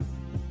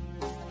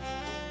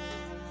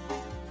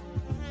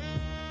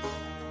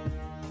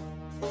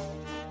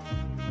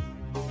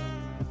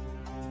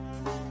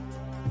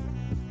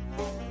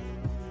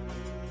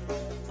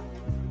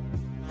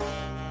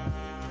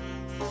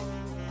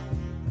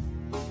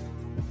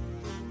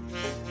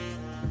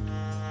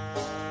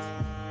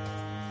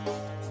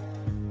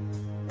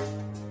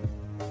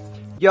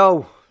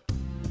Yo,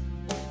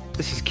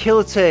 this is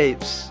Killer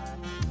Tapes.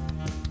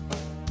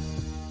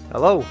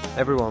 Hello,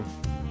 everyone.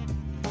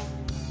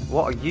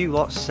 What are you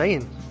lot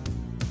saying?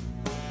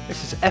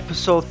 This is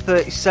episode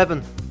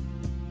 37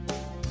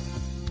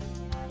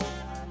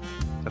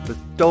 of the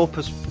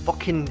dopest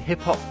fucking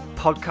hip-hop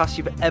podcast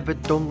you've ever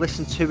done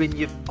listen to in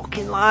your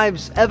fucking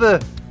lives, ever.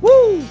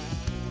 Woo!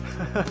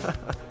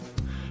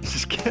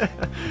 This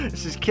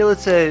is Killer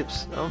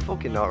Tapes. I'm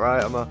fucking not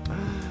right, am I?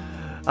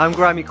 I'm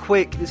Grimy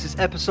Quick. This is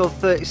episode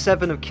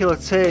 37 of Killer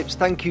Tapes.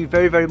 Thank you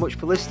very, very much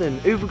for listening.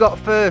 Who've we got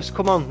first?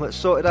 Come on, let's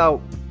sort it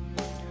out.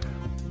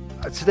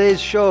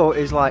 Today's show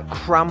is like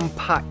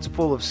cram-packed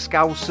full of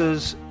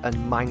Scousers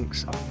and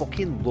Manx. I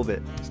fucking love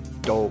it. It's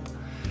dope.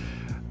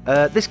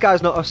 This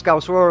guy's not a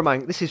Scouser or a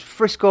Manx. This is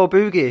Frisco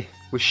Boogie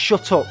with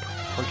Shut Up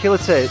on Killer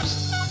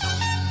Tapes.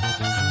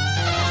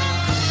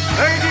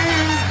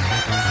 Ladies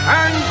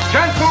and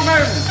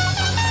gentlemen,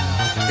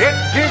 it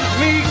gives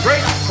me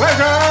great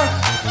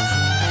pleasure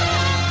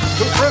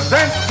to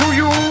present to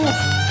you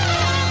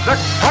the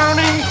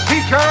crowning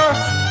feature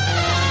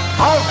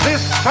of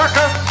this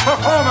circus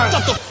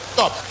performance.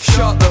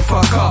 Shut the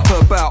fuck up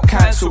about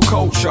cancel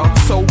culture.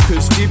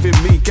 Soakers giving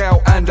me gout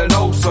and an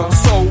ulcer.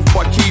 Solved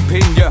by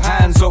keeping your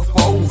hands off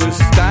boulders.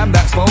 Damn,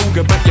 that's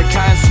vulgar, but you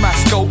can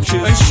smash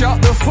sculptures. And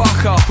shut the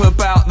fuck up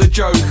about the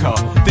Joker.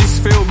 This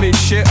film is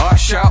shit, I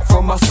shout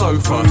from my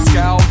sofa.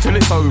 Scowl till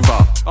it's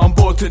over. I'm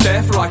bored to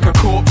death like a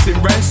corpse in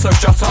rest. So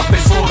shut up,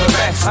 it's for the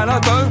best. And I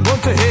don't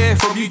want to hear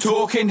from you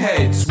talking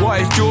heads. Why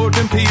is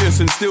Jordan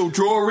Peterson still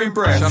drawing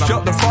breath?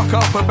 Shut the fuck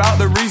up about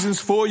the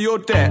reasons for your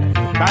debt.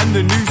 And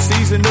the new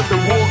season of The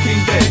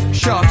Walking Dead.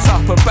 Shut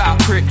up about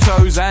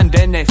cryptos and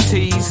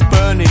NFTs.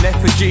 Burning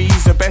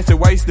effigies, a better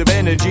waste of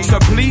energy. So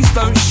please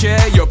don't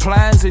share your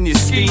plans and your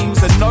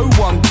schemes. And no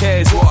one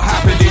cares what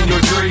happened in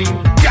your dream.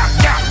 Yeah,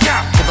 yeah,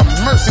 yeah. Cause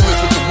I'm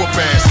merciless with the whoop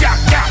ass. Yeah,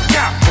 yeah,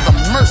 yeah. Cause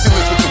I'm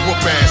merciless with the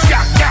whoop ass.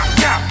 Yeah, yeah,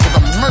 yeah. Cause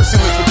I'm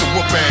merciless with the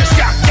whoop ass.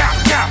 Yeah, yeah,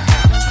 yeah.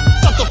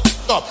 Shut the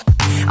f*** up.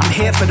 I'm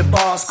here for the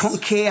bars,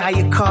 couldn't care how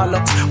your car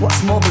looks.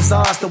 What's more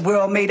bizarre is the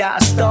world made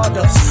out of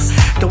stardust.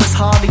 There was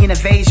hardly an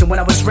invasion when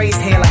I was raised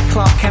here like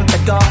Clark Kent,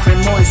 but darker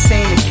and more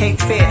insane than Cape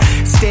Fear.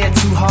 Stare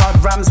too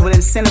hard, rams will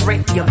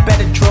incinerate you.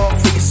 Better draw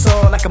for your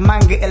soul like a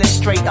manga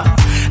illustrator.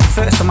 The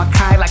first of my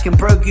kind like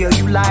Ambrogio.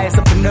 You liars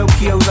are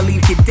Pinocchios, I'll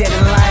leave you dead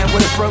and lying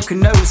with a broken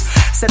nose.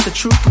 Said the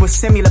truth was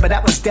similar, but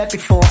that was dead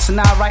before. So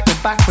now I write the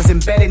back was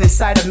embedded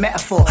inside a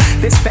metaphor.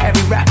 This for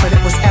every rapper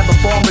that was ever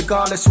born,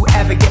 regardless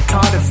whoever get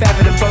tarred and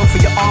feathered and both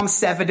of your arms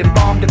severed and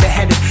bombed and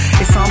beheaded.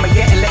 It's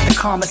Armageddon, let the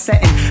karma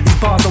set in. These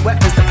bars are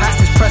weapons, the past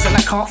is present,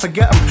 I can't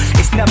forget them.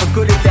 It's never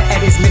good if the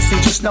head is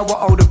missing. Just know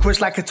I hold a grudge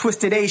like a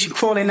twisted Asian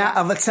crawling out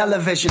of a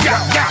television. Yeah,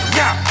 yeah,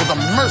 yeah. Cause I'm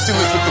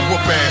merciless with the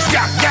whoop ass.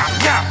 Yeah, yeah,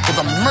 yeah. Cause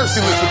I'm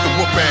merciless with the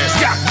whoop ass.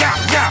 Yeah,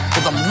 yeah, yeah.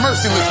 Cause I'm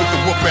merciless with the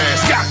whoop ass.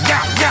 Yeah,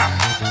 yeah,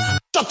 yeah.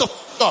 Shut the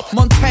f*** up.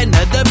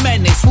 Montana the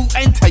menace will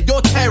enter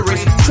your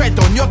terrace. Tread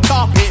on your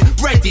carpet,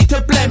 ready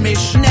to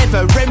blemish.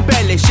 Never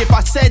embellish, if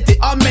I said it,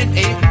 I meant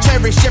it.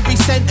 Cherish every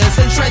sentence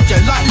and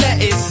treasure like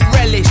lettuce.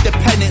 Relish the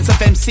penance of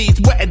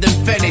MCs wetter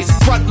than Venice.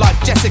 Front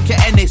like Jessica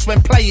Ennis when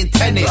playing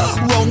tennis.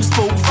 Wrong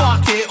sport,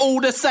 fuck it,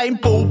 all the same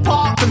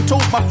ballpark.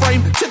 Contort my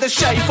frame to the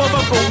shape of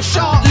a bull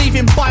shark.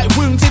 Leaving bite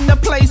wounds in the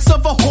place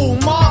of a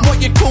hallmark.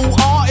 What you call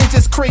art is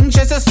as cringe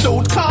as a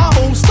stalled car.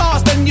 All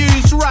stars then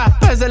use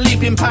rap as a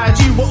leaping pad.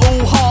 You were all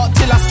heart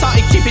till I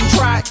started keeping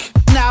track.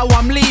 Now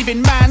I'm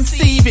leaving, man,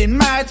 seething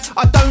mad.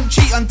 I don't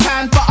cheat on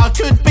tan, but I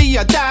could be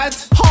a dad.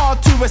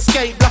 Hard to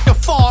escape like a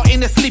fart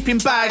in a sleeping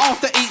bag.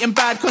 After eating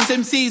bad, cause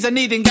MCs are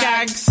needing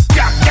gags.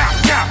 Yeah, yeah,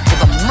 yeah.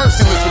 Cause I'm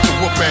merciless with the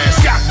whoop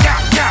ass. Yeah, yeah,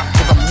 yeah.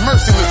 Cause I'm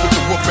merciless with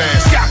the whoop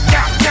ass. Yeah,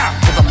 yeah, yeah.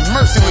 Cause I'm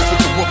merciless with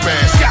the whoop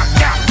ass. Yeah,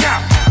 yeah, yeah.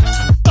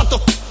 Shut the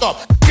f*** up.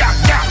 Yeah,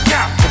 yeah,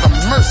 yeah. Cause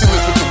I'm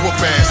merciless with the whoop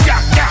ass.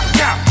 Yeah, yeah,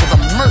 yeah. Cause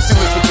I'm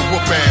merciless with the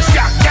whoop ass.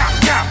 Yeah, yeah,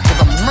 yeah. Cause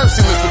I'm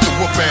merciless with the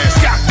whoop ass.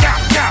 Yeah, yeah,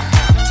 yeah.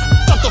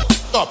 Shut the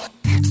f*** up.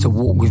 So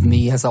walk with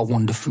me as I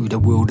wander through the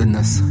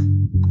wilderness,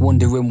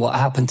 wondering what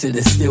happened to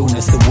the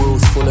stillness. The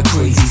world's full of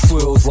crazy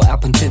swirls. What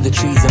happened to the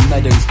trees and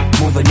meadows?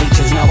 Mother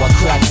Nature's now a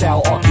cracked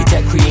out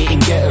architect creating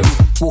ghettos.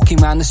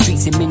 Walking around the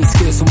streets in mini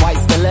skirts and white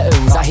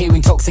stilettos. I hear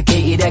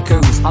intoxicated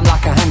echoes. I'm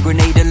like a hand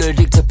grenade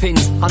allergic to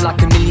pins. I'm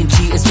like a million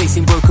cheetahs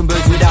chasing broken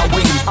birds without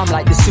wings. I'm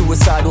like the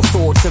suicidal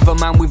thoughts of a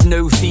man with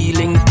no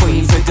feelings,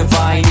 praying for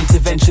divine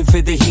intervention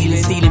for the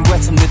healing, stealing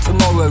breath from the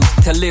tomorrows.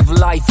 To live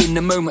life in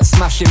the moment,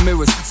 smashing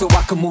mirrors so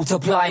I can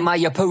multiply my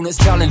opponents.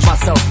 Challenge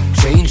myself,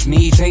 change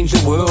me, change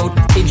the world.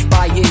 Inch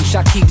by inch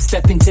I keep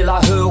stepping till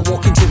I hurl.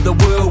 Walk into the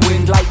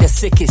whirlwind like the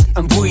sickest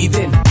and breathe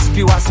in.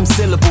 Spew out some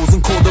syllables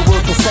and call the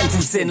world for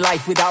sentencing.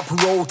 Life without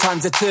parole,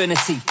 time's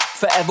eternity.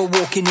 Forever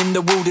walking in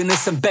the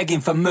wilderness and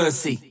begging for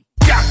mercy.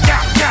 Yeah,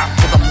 yeah, yeah.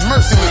 Cause I'm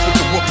merciless with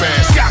the whoop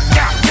ass. Yeah,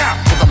 yeah,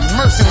 yeah. Cause I'm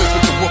merciless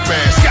with the whoop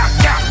ass. Yeah,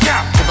 yeah,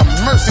 yeah. Cause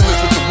I'm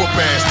merciless with the whoop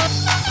ass.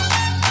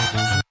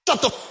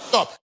 Shut the f***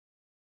 up.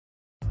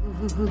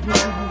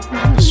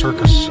 The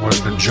circus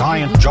was the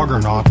giant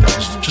juggernaut that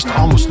was just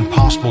almost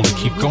impossible to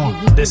keep going.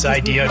 This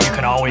idea of you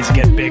can always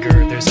get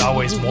bigger, there's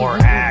always more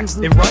acts,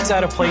 it runs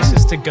out of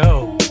places to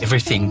go.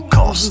 Everything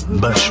costs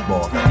much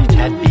more than it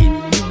had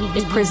been.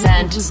 It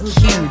presents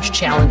huge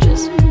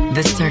challenges.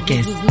 The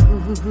circus.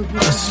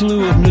 A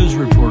slew of news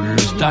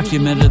reporters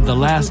documented the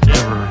last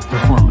ever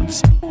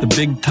performance, the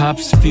Big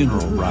Top's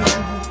funeral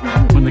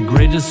ride, when the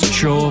greatest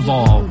show of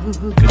all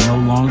could no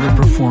longer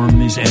perform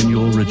these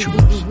annual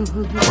rituals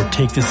or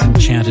take this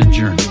enchanted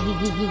journey.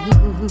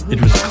 It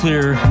was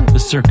clear the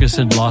circus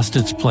had lost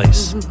its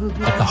place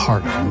at the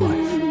heart of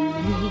life.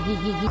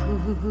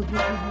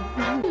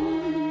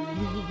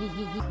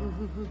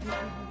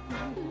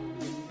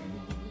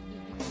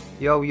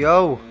 Yo,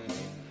 yo.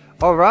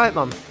 Alright,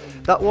 man.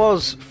 That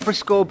was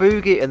Frisco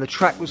Boogie and the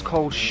track was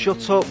called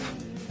Shut Up.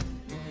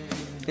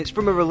 It's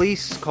from a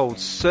release called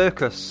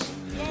Circus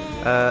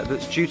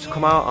that's due to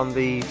come out on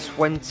the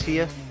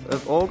 20th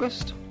of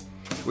August,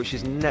 which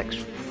is next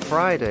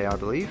Friday, I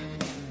believe.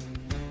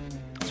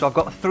 So I've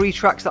got 3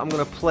 tracks that I'm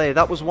going to play.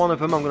 That was one of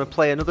them. I'm going to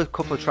play another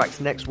couple of tracks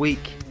next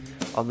week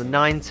on the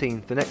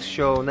 19th. The next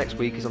show next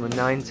week is on the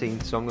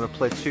 19th, so I'm going to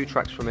play 2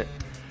 tracks from it.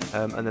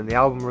 And then the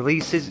album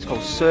releases. It's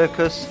called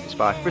Circus. It's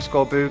by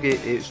Frisco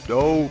Boogie. It's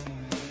dope.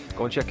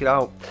 Go and check it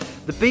out.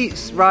 The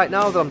beats right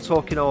now that I'm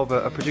talking over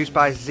are produced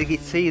by Ziggy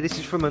T. This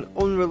is from an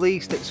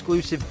unreleased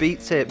exclusive beat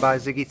tape by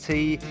Ziggy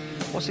T.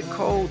 What's it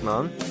called,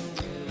 man?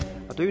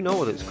 I do know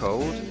what it's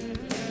called.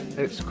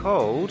 It's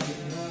called...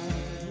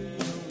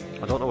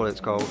 I don't know what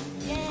it's called.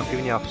 I'm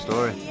giving you half a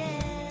story.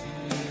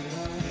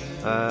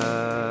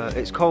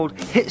 It's called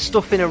Hit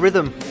Stuff in a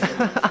Rhythm.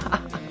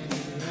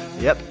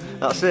 Yep,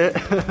 that's it.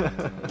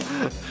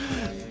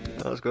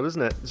 That's good,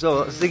 isn't it?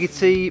 So that's Ziggy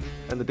T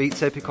and the beat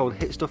tape called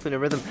Hit Stuff in a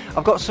Rhythm.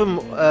 I've got some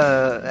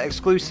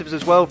exclusives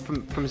as well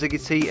from Ziggy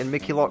T and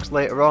Mickey Locks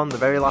later on, the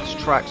very last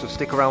track, so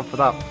stick around for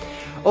that.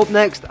 Up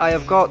next, I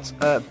have got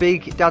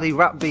Big Daddy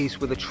Rap Beast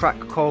with a track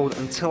called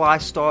Until I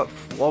Start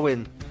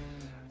Flowing.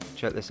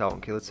 Check this out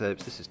on Killer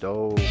Tapes, this is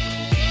dope.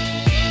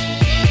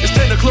 It's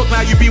 10 o'clock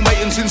now, you've been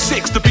waiting since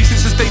 6. The beast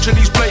is the stage and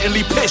he's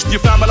blatantly pissed. Your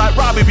family like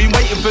Robbie, been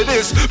waiting for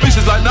this. Bitch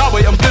is like, nah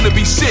wait, I'm gonna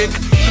be sick.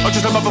 I'm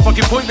just a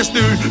motherfucking pointless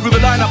dude with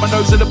a line up my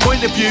nose and a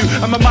point of view.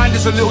 And my mind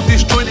is a little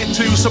disjointed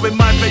too. So in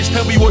mind face,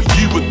 tell me what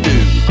you would do.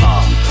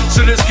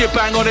 So let's get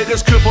bang on it,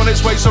 let's clip on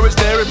its way so it's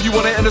there if you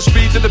want it. And the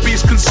speed that the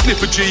beast can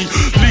sniff a G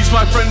leaves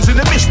my friends in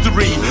a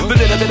mystery. But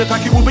in a minute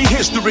packet will be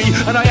history.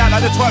 And I act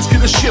like the twice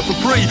get the shit for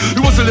free.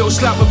 It was a little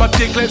slap with my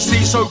dick, let's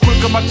see. So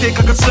quick on my dick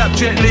I can slap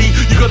gently.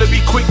 You gotta be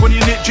quick when you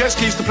knit jet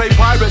skis to play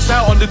pirates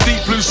out on the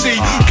deep blue sea.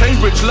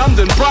 Cambridge,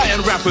 London,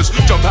 Brighton rappers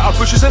jump out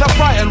of bushes and I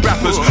frighten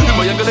rappers. In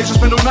my younger days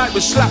I spend all night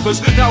with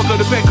slappers. Now I go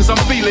to bed cause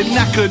I'm feeling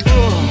knackered.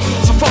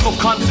 So fuck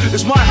off cunt,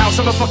 it's my house,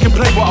 I'ma fucking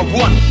play what I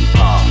want.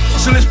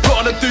 So let's put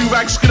on a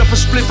do-rag, skin up a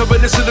spliff and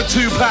listen to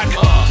 2-pack.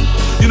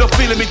 You're not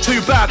feeling me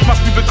too bad,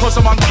 must be because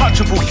I'm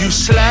untouchable, you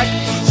slag.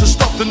 So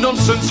stop the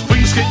nonsense,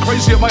 things get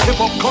crazy at my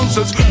hip-hop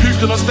concerts.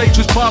 Puking on stage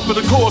is part of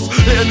the course.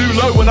 Hit a new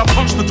low when I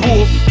punch the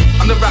dwarf.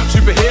 I'm the rap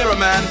superhero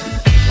man,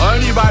 I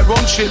only write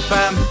wrong shit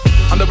fam.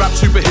 I'm the rap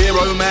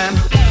superhero man,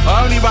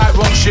 I only write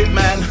wrong shit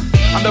man.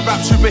 I'm the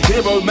rap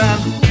superhero man,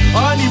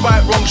 I only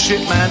write wrong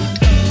shit man.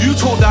 You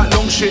talk that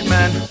long shit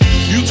man,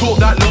 you talk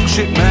that long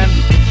shit man.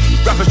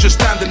 Rappers just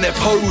standing there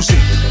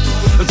posing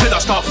until I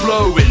start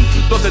flowing,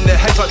 nodding their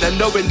heads like they're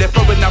knowing. They're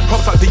throwing out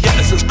props like the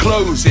Yetis is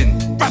closing.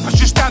 Rappers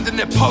just standing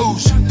there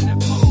posing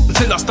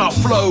until I start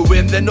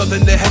flowing. They're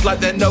nodding their head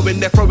like they're knowing.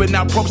 They're throwing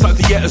out props like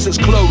the Yetis is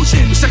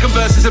closing. The second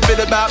verse is a bit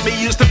about me.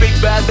 It's the big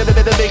bad, the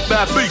big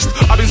bad beast.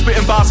 I've been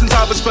spitting bars since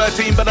I was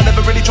 13, but I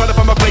never really tried to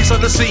find my place on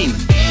the scene.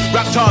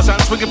 Rap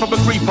Tarzan swinging from a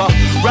creeper.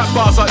 Rap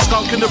bars like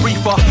skunk in the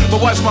reefer. My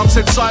wife's mum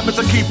said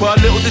Simon's a keeper.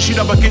 Little did she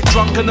never get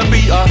drunk and a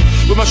beat her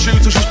with my shoe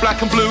till she's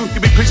black and blue.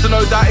 You'd be pleased to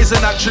know that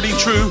isn't actually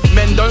true.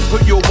 Men don't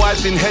put your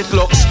wives in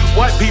headlocks.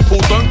 White people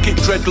don't get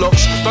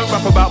dreadlocks. Don't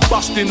rap about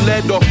busting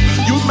lead off.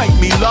 You'd make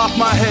me laugh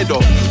my head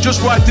off.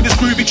 Just ride to this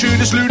groovy tune,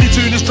 this loony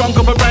tune is drunk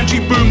off a Rangy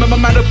boom. And my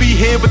man'll be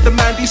here with the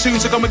Mandy soon.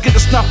 So come and get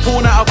the snuff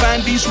porn out of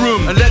Andy's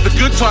room and let the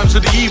good times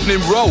of the evening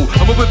roll.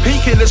 And when we're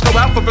peaking, let's go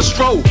out for a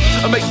stroll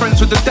and make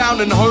friends with the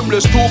down and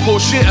homeless. Talk or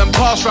shit and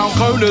pass round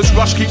colas.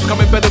 Rush keeps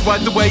coming, better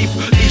ride the wave.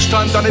 Each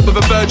time done it with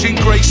a virgin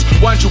grace.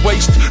 Wind your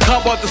waist,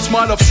 can't wipe the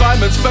smile off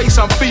Simon's face.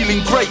 I'm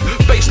feeling great.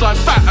 Baseline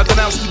fat, I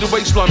announced to the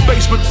waistline.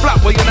 Basement flat,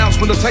 where you announce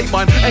when I take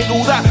mine. Ain't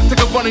all that, take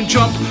a running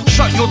jump.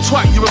 Shut your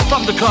twat, you're a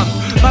thunder cunt.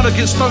 Man, I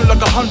get stoned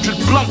like 100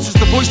 blunts. It's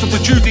the voice of the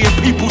Judean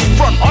people's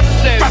front.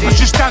 Rappers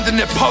just standing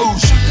there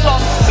pose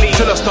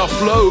till I start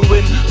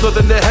flowing.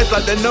 Nodding their head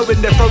like they're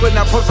knowing. They're throwing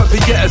out props like the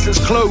Yetis is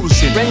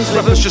closing.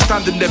 Rappers just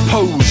standing there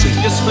posing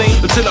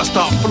until I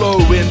start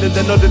flowing. And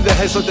they're nodding their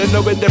heads like they're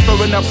knowing. They're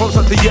throwing out props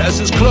like the Yetis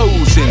is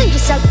closing.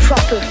 You sell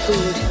proper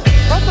food.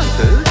 Proper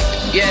food?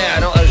 Yeah,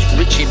 not those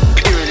rich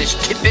imperialist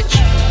tidbits.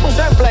 Well,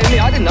 don't blame me,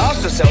 I didn't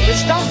ask to sell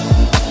this stuff.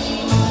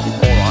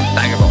 Alright,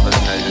 bang of offers,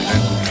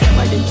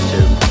 I did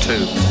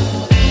two.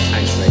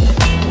 Thanks,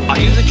 mate. Are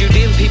you the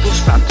Judean People's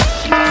Front?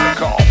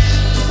 Fuck off.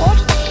 What?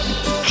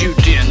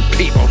 Judean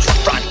People's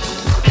Front.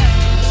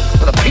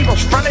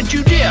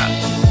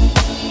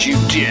 mind,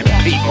 you dear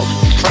people.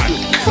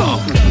 Fat cock.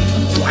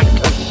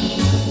 Wanker.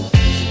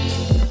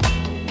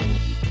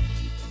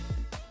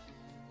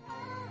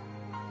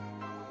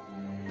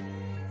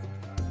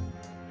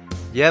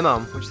 Yeah,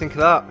 man, what do you think of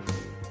that?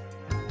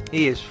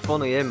 He is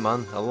funny, him,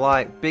 man. I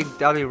like Big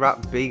Daddy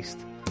Rap Beast.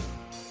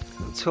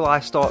 Until I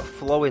Start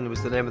Flowing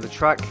was the name of the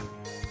track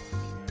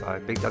by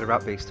Big Daddy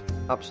Rap Beast.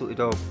 Absolutely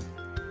dope.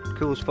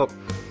 Cool as fuck.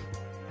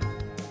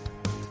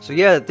 So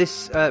yeah,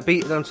 this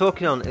beat that I'm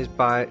talking on is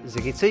by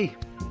Ziggy T.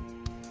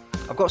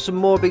 I've got some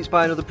more beats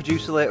by another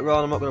producer later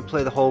on. I'm not going to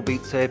play the whole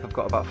beat tape. I've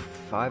got about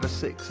 5 or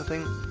 6, I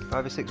think.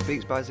 5 or 6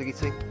 beats by Ziggy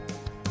T.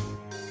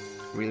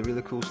 Really,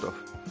 really cool stuff.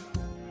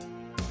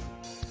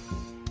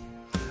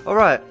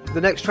 Alright,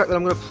 the next track that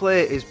I'm going to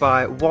play is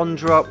by One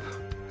Drop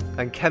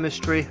and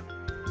Chemistry,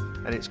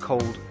 and it's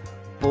called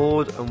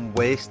Bored and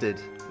Wasted.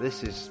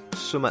 This is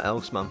something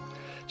else, man.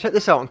 Check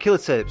this out on Killer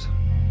Tapes.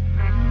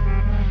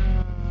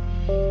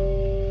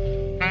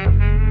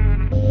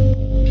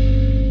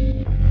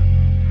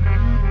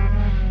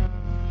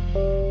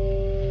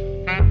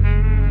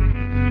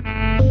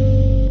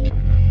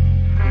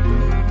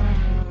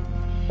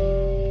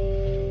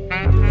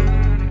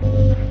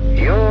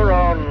 You're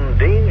on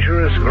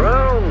dangerous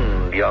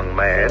ground, young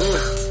man.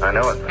 I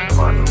know it, Mr.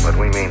 Martin, but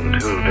we mean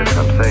 2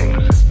 different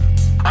things.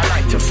 I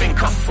like to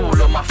think I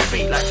fall on my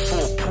feet like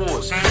 4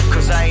 paws.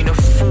 Cause I ain't a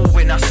fool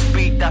when I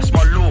speak, that's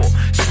my law.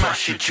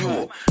 Smash your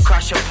jaw,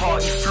 crash a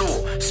party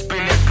floor.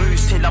 Spilling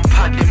booze till I'm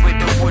paddling with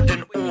a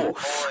wooden oar.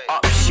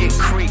 Up shit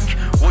creek,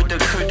 woulda,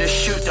 coulda,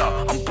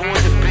 shoulda. I'm bored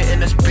of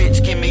bitterness,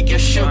 bitch, give me your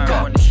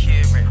sugar.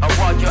 And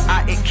while you're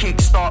at it,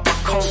 kickstart my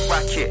coat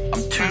racket.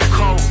 I'm too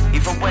cold,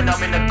 even when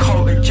I'm in a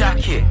coat and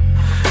jacket.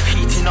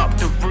 Heating up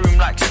the room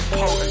like some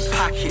potent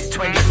packet.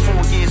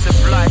 24 years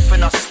of life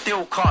and I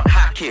still can't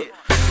hack it.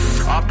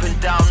 Up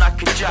and down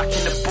like a jack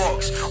in the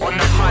box. On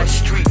the high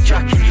street,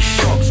 jacking your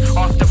shops.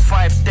 After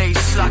 5 days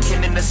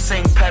slacking in the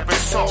same pair of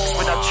socks.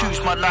 Would I choose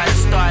my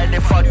lifestyle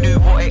if I knew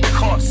what it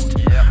cost?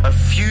 A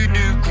few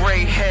new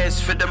grey hairs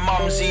for the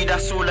mumsy,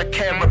 that's all I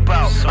care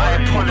about.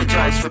 I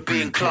apologise for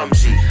being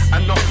clumsy.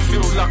 And I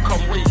feel like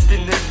I'm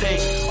wasting the day.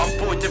 I'm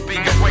bored of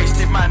being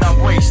wasted, man, I'm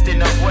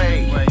wasting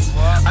away.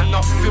 And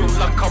I feel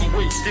like I'm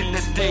wasting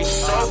the day.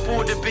 So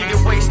bored of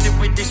being wasted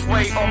with this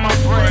weight on my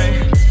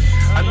brain.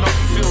 And I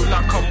feel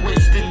like I'm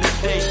wasting the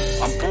day.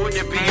 I'm bored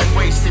of being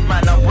wasted,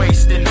 man, I'm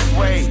wasting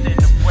away.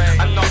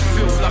 And I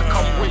feel like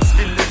I'm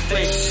wasting the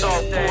day. So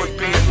bored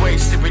being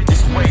wasted with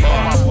this weight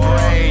on my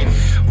brain.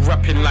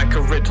 Rapping like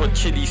a Red Hot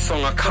Chili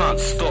song, I can't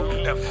stop.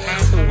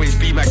 Always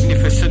be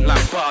magnificent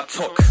like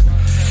Bartok.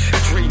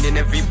 Draining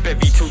every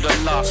bevy till the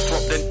last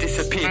drop, then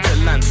disappear to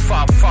lands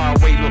far, far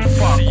away, not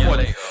far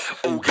quad.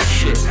 Ogre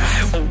shit,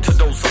 old to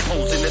those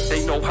supposing that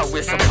they know how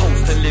we're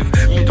supposed to live.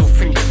 Middle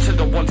finger to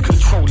the ones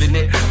controlling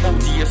it.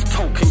 Odious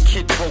token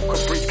kid broke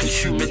a bridge,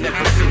 consuming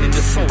everything in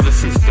the solar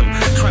system.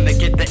 Trying to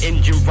get the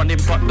engine running,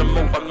 but the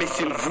motor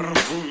missing. Vroom,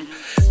 vroom.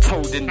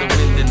 Toad in the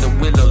wind, in the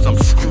willows, I'm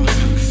screwed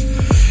loose.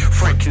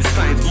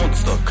 Frankenstein's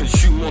monster,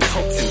 consume more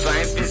toxins. I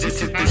ain't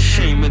visited the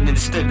shaman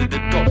instead of the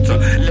doctor.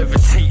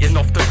 Levitating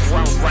off the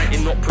ground,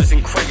 writing operas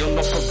in crayon.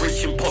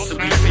 Operation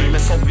possibly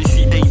famous,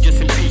 obviously dangerous,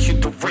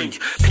 impatient to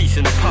range. Peace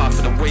in the path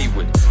of the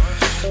wayward.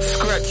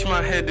 Scratch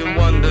my head and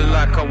wonder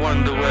like I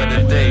wonder where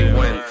the day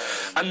went.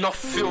 And I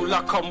feel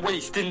like I'm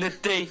wasting the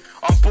day.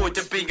 I'm bored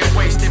of being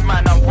wasted,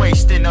 man, I'm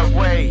wasting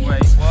away.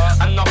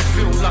 And I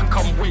feel like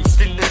I'm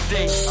wasting the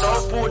day.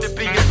 So bored of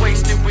being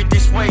wasted with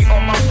this weight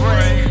on my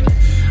brain.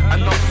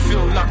 And I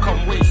feel like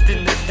I'm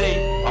wasting the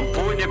day. I'm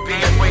bored of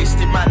being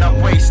wasted, man,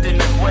 I'm wasting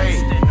away.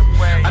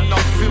 And I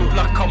feel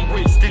like I'm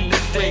wasting the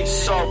day.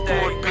 So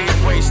bored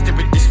being wasted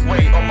with this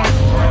weight on my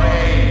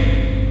brain.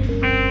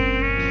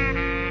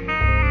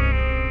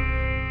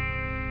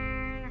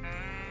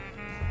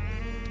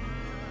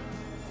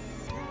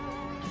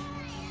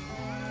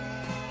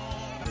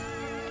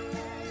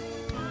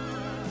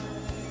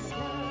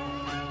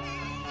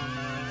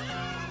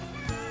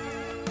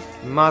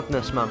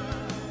 Madness, man.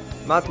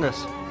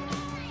 Madness.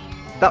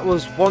 That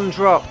was One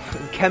Drop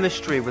and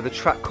Chemistry with a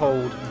track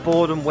called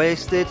Bored and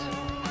Wasted.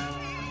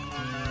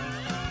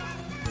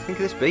 Think of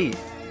this beat.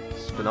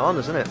 It's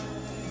bananas, isn't it?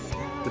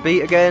 The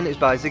beat again is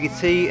by Ziggy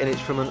T and it's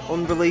from an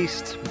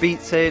unreleased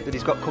beat tape that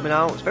he's got coming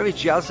out. It's very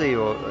jazzy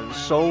or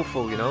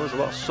soulful, you know. There's a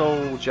lot of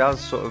soul, jazz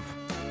sort of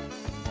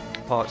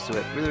parts to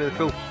it. Really, really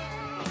cool.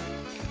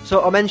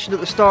 So I mentioned at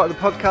the start of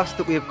the podcast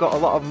that we have got a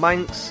lot of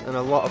Manx and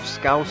a lot of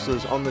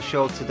Scousers on the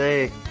show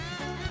today.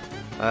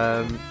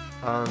 And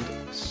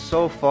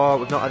so far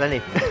we've not had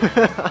any.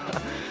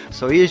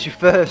 So here's your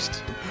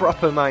first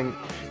proper Manx.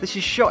 This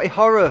is Shotty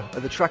Horror,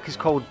 and the track is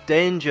called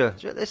Danger.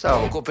 Check this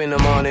out. Woke up in the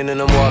morning and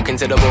I'm walking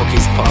to the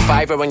bookies. Put a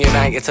fiver on your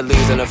night, it's a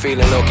lose and I'm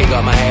feeling lucky.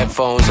 Got my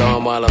headphones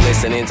on while I'm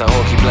listening to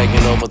hooky.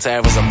 Playing local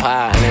terrors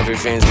apart and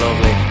everything's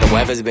lovely. The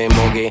weather's been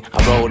muggy, I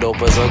rolled up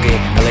a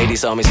zuggy. A lady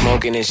saw me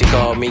smoking and she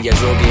called me a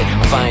druggie.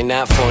 I find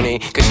that funny,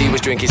 cause she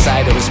was drinking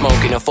cider and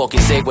smoking a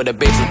fucking cig with a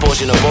bitch was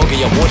pushing a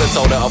buggy. I would've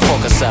told her to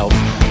fuck herself.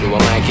 You were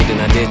my kid and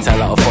I did tell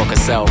her to fuck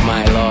herself.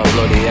 My lord,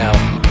 bloody hell.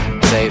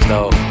 Safe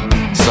though.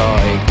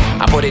 Sorry,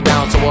 I put it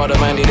down to what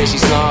Amanda that she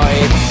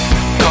snorted.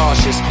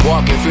 Cautious,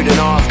 walking through the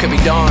north could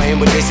be daunting,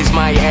 but this is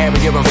my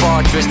area and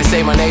fortress. They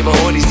say my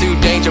neighborhood is too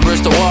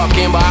dangerous to walk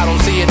in, but I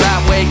don't see it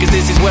that way, cause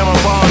this is where I'm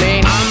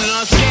falling. I'm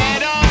not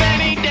scared of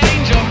any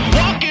danger,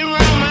 walking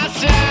around my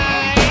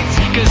sides,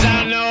 cause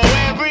I know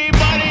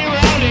everybody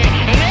around it,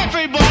 and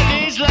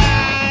everybody's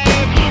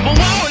life. But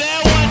while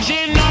they're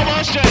watching, no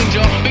more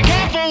stranger, be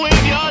careful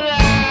with your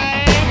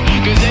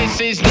life, cause this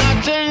is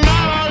not a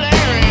normal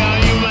area,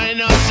 you might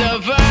not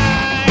survive.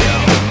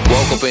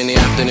 Woke up in the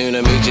afternoon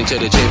and reaching to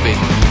the chippy.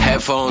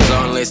 Headphones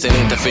on,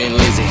 listening to Thin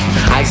Lizzy.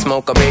 I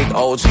smoke a big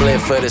old split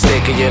for the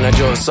sticky, and I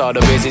just saw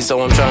the busy,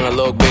 so I'm trying to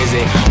look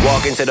busy.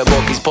 Walking to the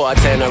bookies, put a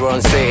tenner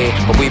on City,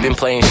 but we've been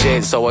playing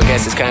shit, so I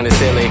guess it's kinda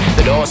silly.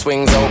 The door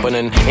swings open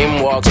and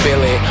in walks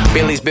Billy.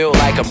 Billy's built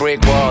like a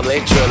brick wall,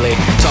 literally.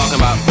 Talking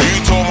about,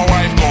 you told my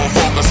wife, go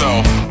fuck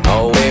herself.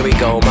 Oh, here we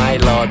go, my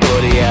lord,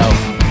 bloody hell.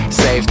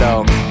 Safe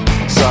though,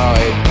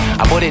 sorry.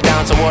 I put it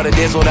down to what it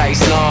is, what I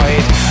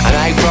snorted. And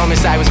I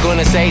promised I was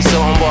gonna say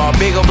something, but a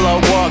bigger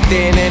bloke walked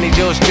in and he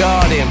just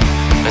jarred him.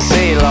 And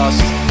see he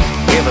lost,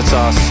 give a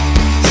toss.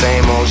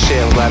 Same old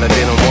shit, I'm glad I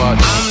didn't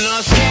watch. I'm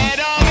not scared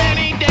of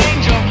any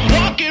danger,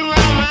 walking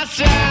around my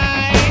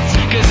sides,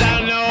 cause I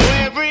know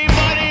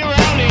everybody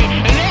around it,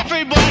 and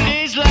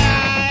everybody's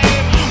life.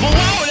 But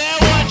while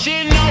they're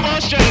watching, no more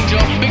stranger,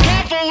 be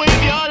careful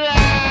with your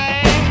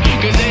life,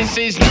 cause this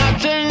is not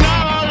a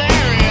normal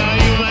area,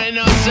 you might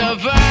not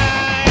survive.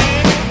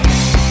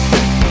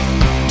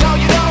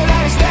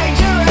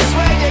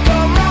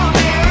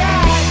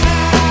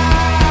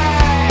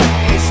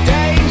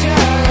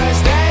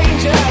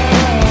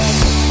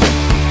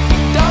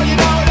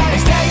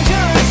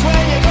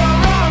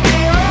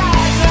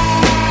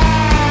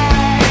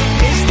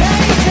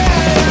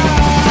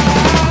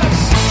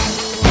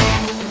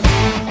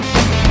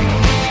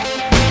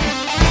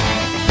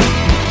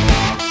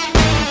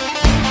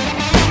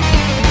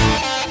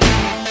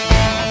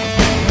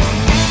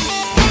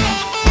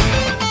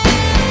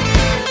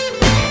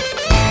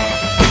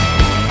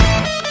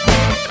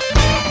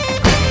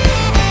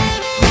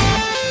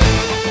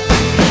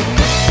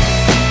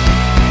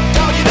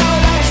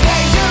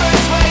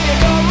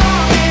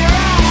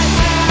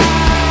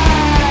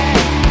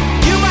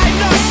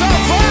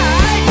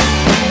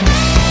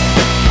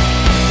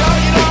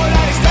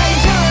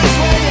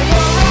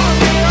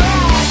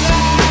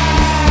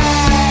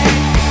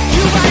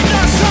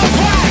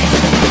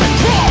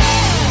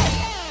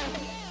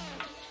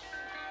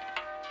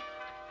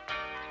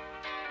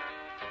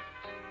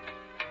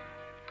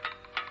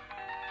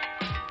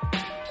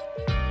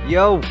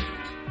 Yo,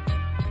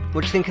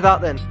 what'd you think of that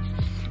then?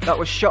 That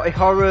was Shotty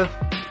Horror,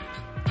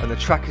 and the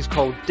track is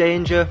called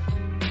Danger.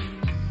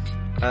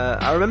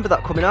 I remember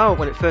that coming out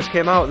when it first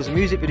came out. There's a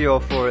music video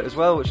for it as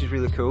well, which is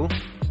really cool.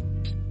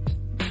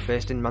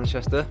 Based in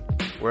Manchester,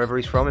 wherever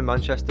he's from in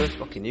Manchester. It's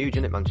fucking huge,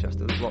 isn't it,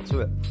 Manchester? There's a lot to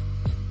it.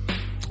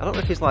 I don't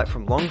know if he's like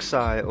from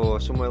Longside or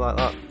somewhere like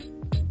that.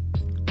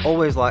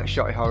 Always like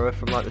Shotty Horror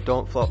from like the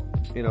Don't Flop,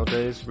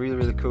 days. Really,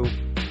 really cool.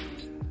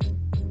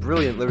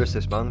 Brilliant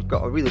lyricist, man.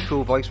 Got a really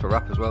cool voice for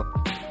rap as well.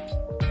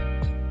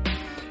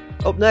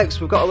 Up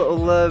next, we've got a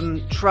little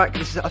track.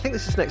 I think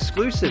this is an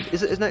exclusive.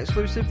 Is it an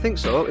exclusive? I think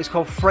so. It's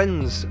called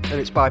Friends, and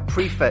it's by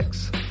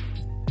Prefix.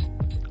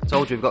 I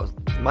told you we've got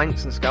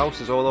Manx and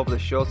Scousers all over the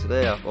show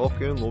today. I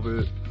fucking love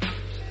it.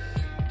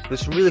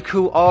 There's some really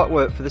cool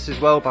artwork for this as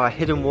well by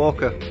Hidden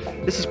Walker.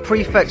 This is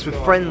Prefix with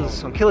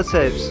Friends on Killer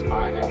Tapes.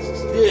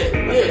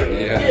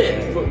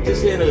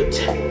 Just in a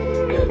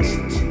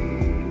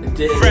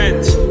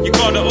Friends, you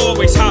gotta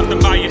always have them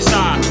by your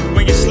side.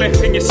 When you slip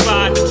and you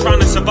slide, they're trying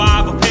to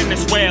survive up in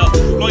this world.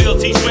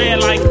 Loyalty's rare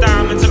like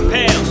diamonds and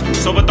pearls,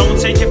 so I don't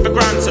take it for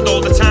granted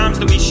all the times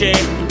that we share.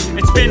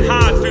 It's been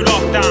hard through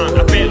lockdown,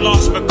 a bit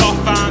lost but got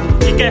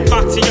found. You get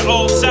back to your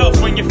old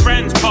self when your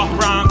friends pop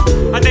round.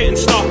 I didn't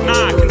stop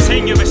now,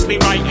 continuously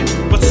writing,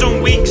 but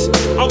some weeks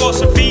I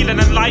wasn't feeling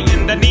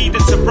enlightened. I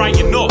needed to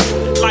brighten up,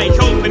 like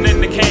opening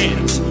the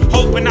curtains,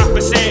 hoping that for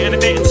certain I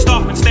didn't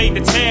stop and stay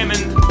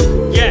determined.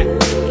 Yeah,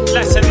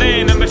 lesson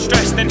learned, I'm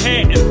stressed and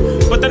hating,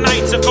 but the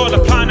nights have got a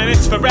plan and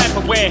it's forever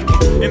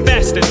working.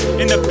 Invested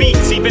in the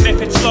beats even if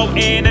it's slow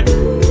earning.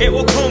 It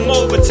will come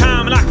over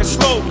time like a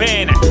slow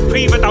burner.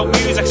 Pre without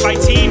music's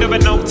like Tina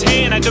with no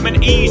Turner.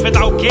 Doing ease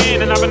without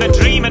gain and having a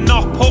dream and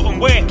not putting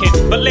work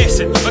in. But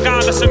listen,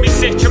 regardless of me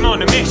sit, I'm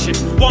on a mission.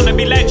 Wanna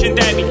be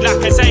legendary like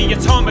Isaiah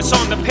Thomas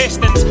on the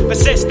Pistons.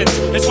 Persistence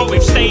is what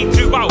we've stayed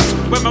throughout.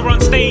 When we're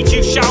on stage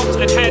you shout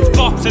and heads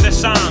bop to the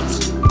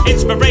sounds.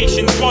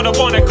 Inspiration's what I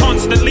wanna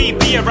constantly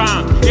be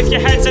around. If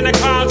your head's in the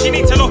clouds, you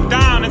need to look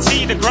down and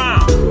see the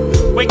ground.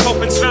 Wake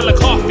up and smell a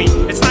coffee,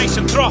 it's nice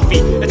and frothy.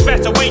 It's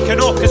better waking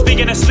up, cause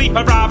being asleep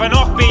I'd rather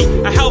not be.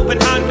 A helping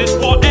hand is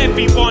what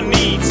everyone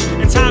needs.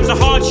 In times of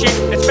hardship,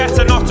 it's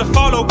better not to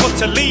follow but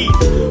to lead.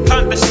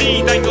 Plant the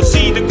seed and you'll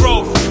see the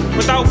growth.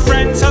 Without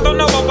friends, I don't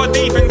know how I'd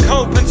even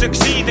cope and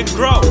succeed and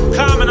grow.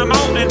 Climbing a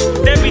mountain,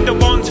 they'll be the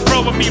ones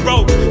throwing me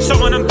rope. So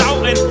when I'm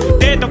doubting,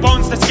 they're the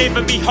ones that's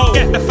giving me hope.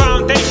 Get the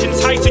foundation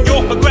tight and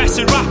you're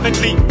progressing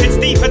rapidly. It's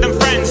deeper than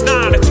friends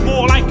now, it's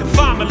more like a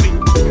family.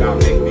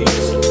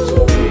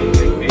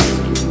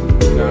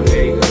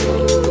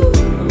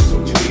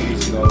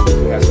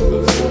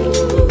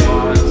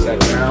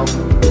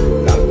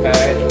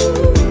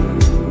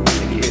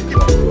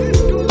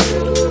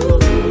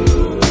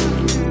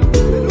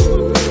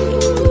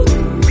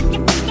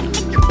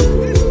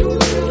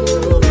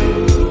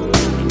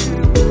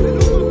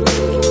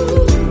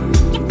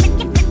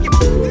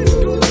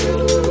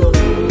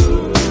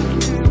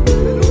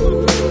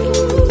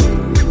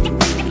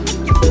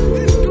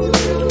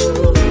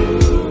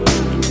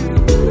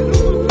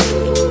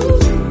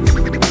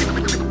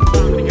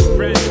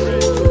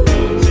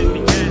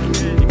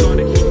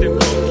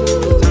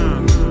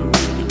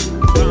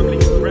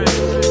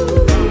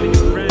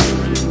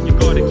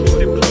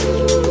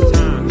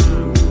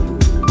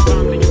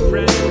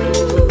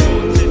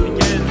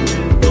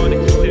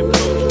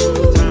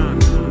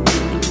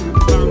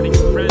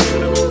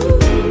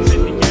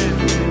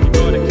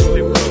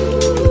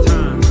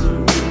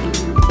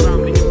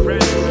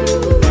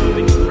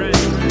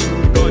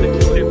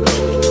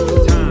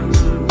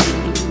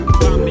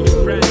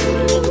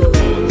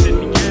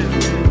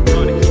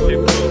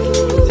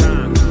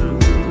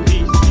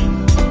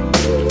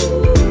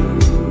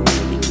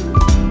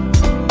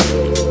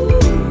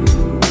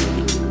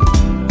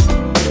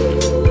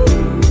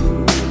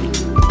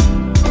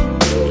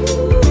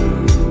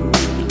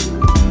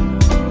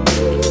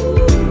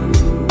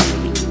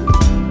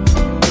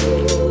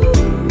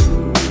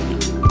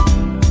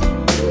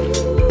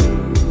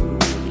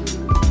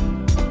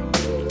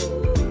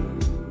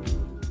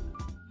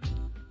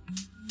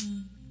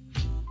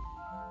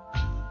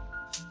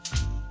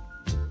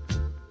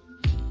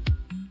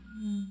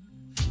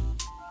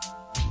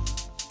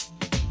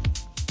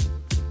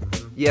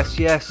 Yes,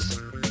 yes.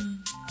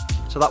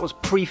 So that was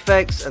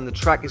Prefects, and the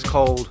track is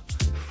called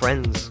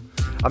Friends.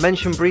 I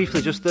mentioned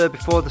briefly just there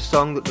before the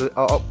song that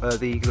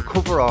the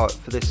cover art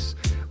for this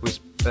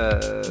was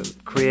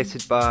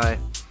created by,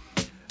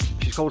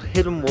 she's called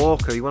Hidden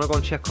Walker. You want to go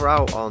and check her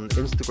out on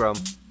Instagram.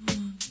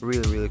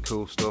 Really, really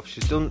cool stuff.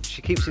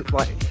 She keeps it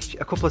like,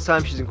 a couple of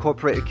times she's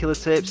incorporated Killer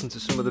Tapes into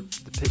some of the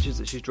pictures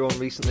that she's drawn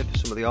recently for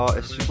some of the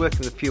artists. She's working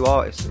with a few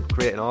artists and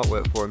creating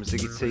artwork for them.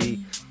 Ziggy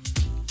T,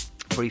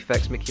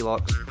 Prefects, Mickey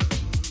Locks.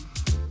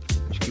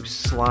 She keeps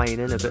sliding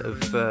in a bit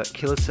of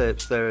Killer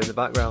Tapes there in the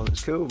background.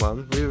 It's cool,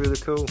 man. Really, really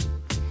cool.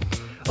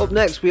 Up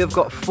next, we have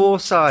got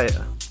Foresight,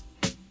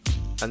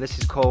 and this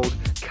is called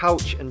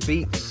Couch and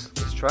Beats.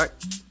 This track,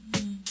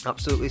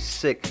 absolutely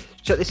sick.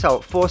 Check this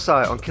out,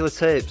 Foresight on Killer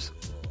Tapes.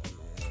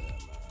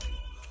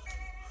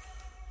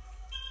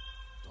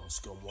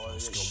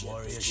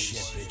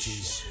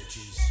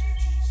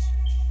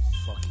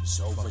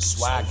 Sofa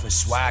swag,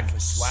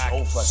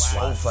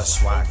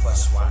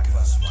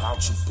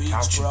 couch and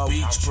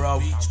beats, bro.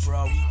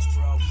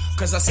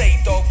 Cause I say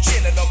dog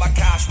chillin' on my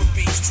couch with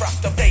beats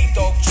trapped up. They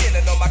dog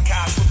chillin' on my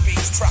couch with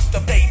beats trapped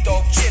up. They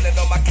dog chillin'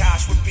 on my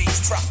couch with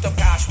beats trapped up.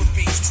 Couch with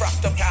beats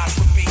trapped up. Couch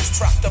with beats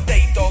trapped up.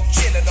 They dog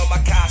chillin' on my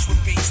couch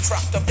with beats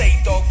trapped up. They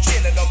dog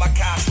chillin' on my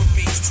couch with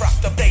beats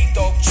trapped up. They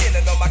dog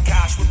chillin' on my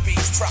couch with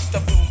beats trapped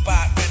up. Boom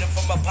bap rhythm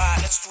from my part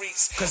of the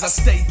streets. Cause I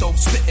stay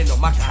dope spittin' on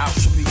my couch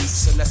with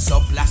beats. And let's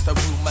blast the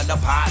room and the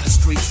part of the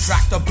streets.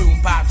 Track the boom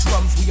bap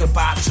drums we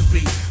about to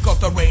be. Got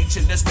the range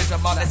in this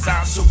rhythm on the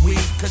sounds so weak.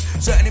 Cause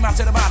certainly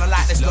matter about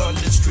like this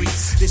London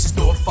streets. This is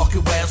North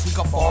fucking Wales. We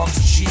got farms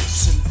and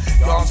sheeps and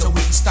yards of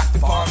wheat stacked the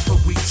farms for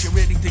weeks. You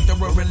really think the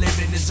rural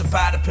living is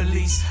about the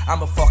police?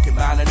 I'm a fucking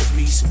man and a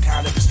beast from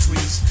cannabis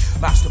trees.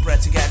 Mash the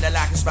bread together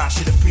like a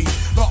smashing a beat.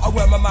 Not a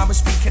word my mama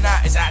speaking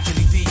out is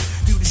actually deep.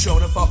 Do the show,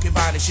 the fucking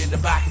vanish in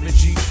the back of the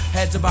Jeep.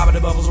 Heads are bobbing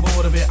the bubbles, I'm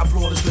bored of it. I'm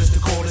broad as the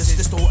chorus.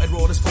 Distorted,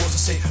 raw as force to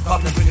sit.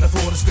 Bubbling, bringing the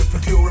floor to script,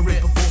 procuring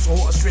it before so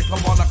hot a strip.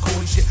 I'm on that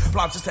calling shit.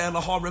 Bloods to tell a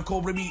horror,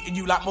 cobra meeting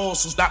you like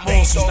morsels. That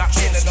morsels, that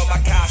chillin' on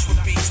my couch with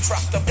beats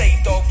trapped up. They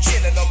dog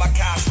chillin' on my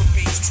couch with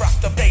beats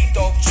trapped up. They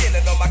dog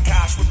chillin' on my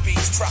couch with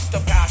beats trapped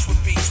up. Couch with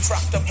beats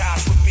trapped up.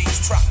 Couch with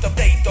beats trapped up.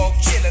 They dog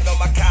chillin' on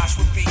my couch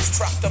with beats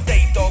trapped up.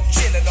 They dog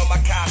chillin' on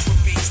my couch with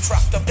beats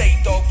trapped up. They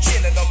dog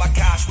chillin' on my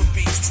couch with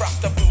beats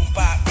trapped up. Boom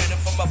bap rhythm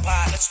from my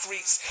part of the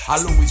streets.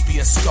 I'll always be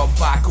a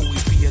scumbag,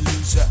 always be a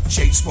loser.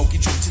 Chain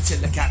smoking joints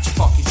until I catch a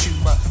fucking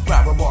tumor.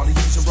 Marijuana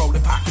user,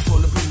 rolling packet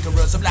full of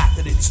blinkerers. I'm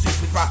laughing at the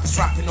stupid rappers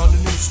rapping on the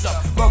new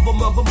stuff. Mumble,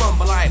 mumble,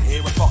 mumble, I ain't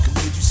hear a fucking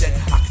word you said.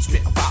 I can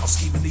spit a battle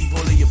scheme and leave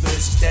all of your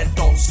verses dead.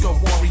 Don't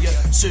scum warrior,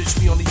 search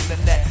me on the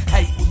internet.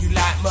 Hate when you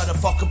like,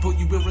 motherfucker, put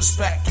you with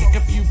respect. Kick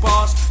a few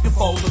bars, you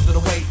fold under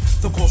the weight.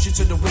 Throw caution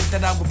to the wind,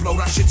 then I will blow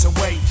that shit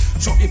away.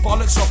 Chop your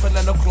bollocks off and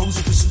then I'll close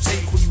it with some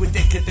tape. When you a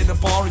dickhead in a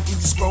bar and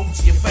give you scroll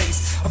to your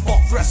face. I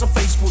fuck threats on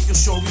Facebook, you'll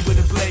show me with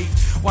a blade.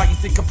 Why you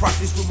think I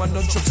practice with my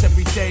nunchucks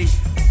every day?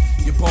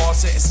 Your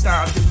bars ain't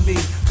astounding me.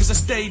 Cause I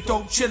stay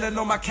dope chillin'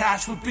 on my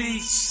couch with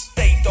beats.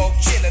 They dog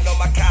chillin' on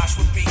my couch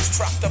with beats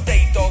trapped up.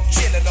 They dog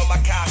chillin' on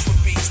my couch with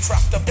beats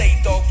trapped up. They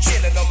dog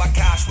chillin' on my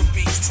couch with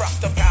beats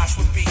trapped up. Couch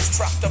with beats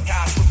trapped up.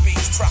 Couch with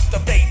beats trapped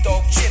up. They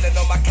dog chillin'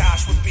 on my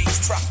couch with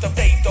beats trapped up.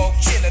 They dog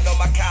chillin' on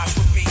my couch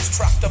with beats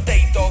trapped up.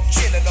 They dog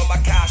chillin' on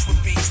my couch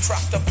with beats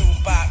trapped up. Boom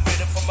bap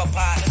rhythm from my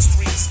part of the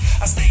streets.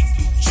 I stay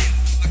chillin'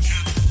 on my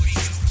couch with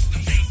beats.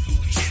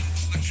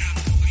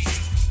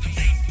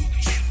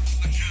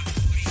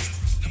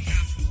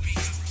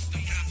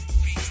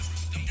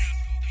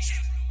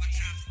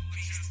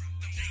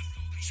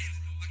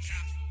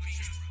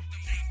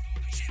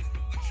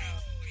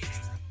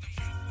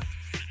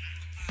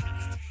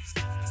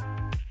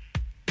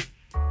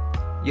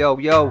 Yo,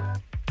 yo. What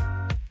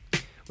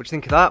do you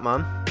think of that,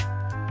 man?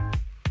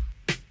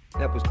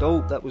 That was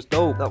dope, that was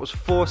dope. That was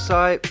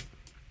Foresight.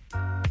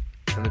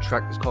 And the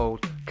track is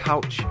called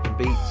Couch and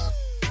Beats.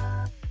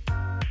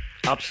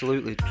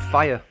 Absolutely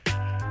fire.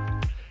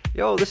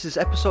 Yo, this is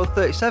episode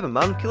 37,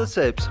 man. Killer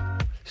Tapes.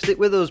 Stick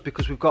with us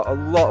because we've got a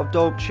lot of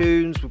dope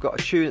tunes. We've got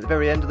a tune at the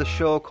very end of the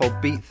show called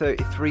Beat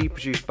 33,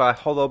 produced by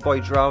Hollow Boy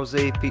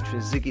Drowsy,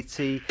 featuring Ziggy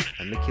T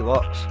and Mickey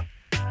Locks.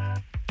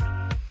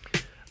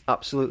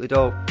 Absolutely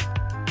dope.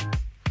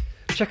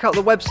 Check out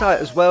the website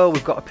as well.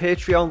 We've got a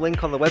Patreon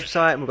link on the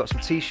website and we've got some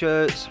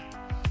t-shirts,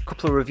 a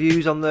couple of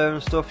reviews on there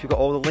and stuff. You've got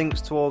all the links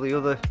to all the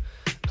other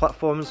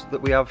platforms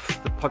that we have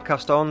the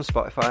podcast on,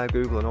 Spotify,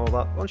 Google and all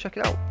that. Go and check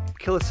it out.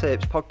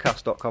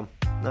 KillerTapesPodcast.com.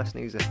 Nice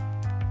and easy.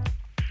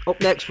 Up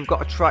next we've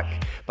got a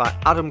track by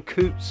Adam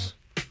Coots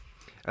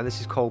and this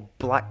is called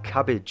Black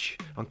Cabbage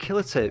on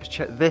Killer Tapes.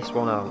 Check this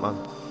one out, man.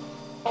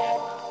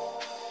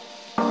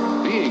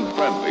 Being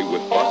friendly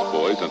with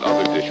busboys and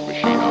other dish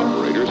machine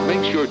operators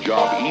makes your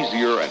job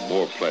easier and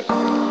more pleasant.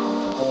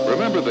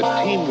 Remember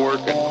that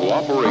teamwork and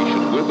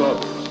cooperation with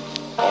others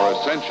are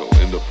essential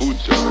in the food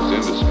service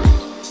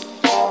industry.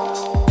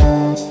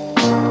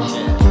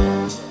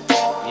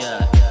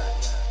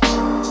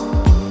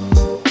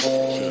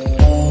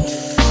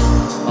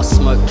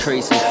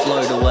 Trees and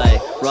float away.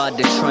 Ride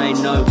the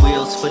train, no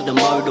wheels, for the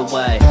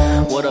motorway.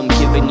 What I'm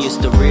giving you's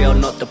the real,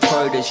 not the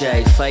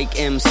protege. Fake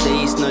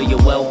MCs know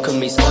you're welcome,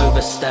 he's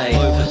overstayed.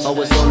 I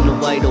was on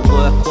the way to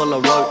work while I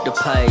wrote the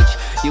page.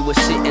 You were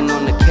sitting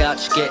on the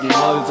couch getting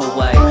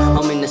overweight.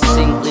 I'm in the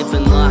sink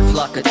living life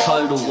like a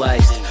total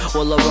waste,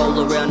 while I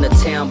roll around the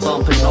town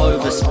bumping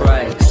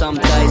overspray. Some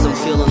days I'm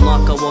feeling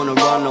like I wanna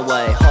run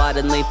away, hide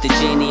and leave the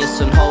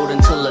genius on hold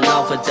until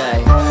another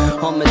day.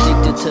 I'm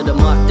addicted to the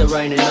mic, there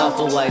ain't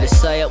another way to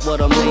say it. What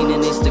I'm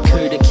meaning is the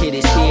Cuda Kid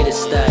is here to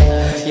stay.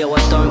 Yo,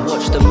 I don't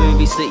watch the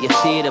movies that your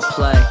theatre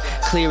play.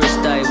 Clear as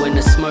day when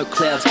the smoke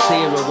clouds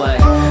clear away,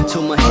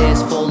 till my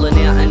hair's falling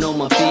out and all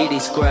my beard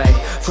is grey.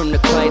 From the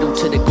cradle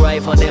to the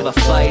grave I never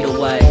fade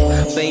away.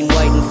 Been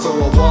waiting for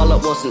a while,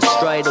 it wasn't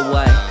straight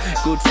away.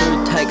 Good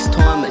food takes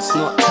time, it's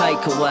not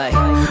takeaway.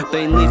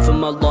 Been living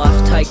my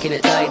life, taking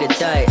it day to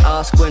day.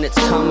 Ask when it's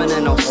coming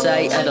and I'll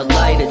say at a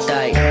later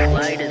date.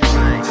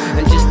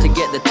 And just to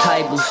get the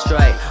table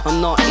straight,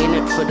 I'm not in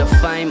it for the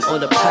fame or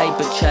the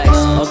paper chase.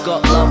 I've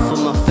got love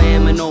for my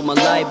fam and all my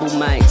label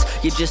mates.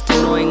 You're just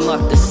annoying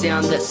like the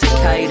sound that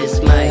cicadas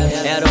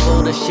make. Out of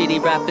all the shitty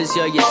rappers,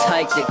 yo, you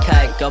take the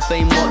cake. I've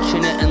been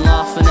watching it and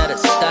laughing at it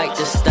state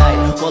to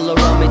state, while I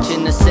rummage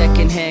in the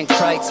second-hand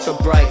crates for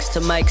breaks,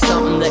 to make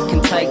something that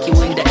can take you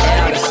into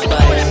outer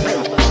space.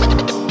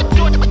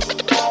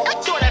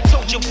 Thought I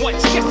told you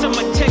once, guess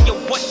I'ma tell you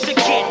once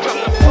again. From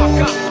the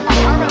fuck up.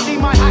 Apparently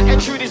my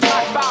attitude is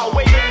not foul.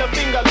 Waving the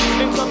finger,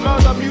 listening to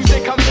murder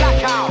music, I'm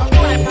blackout.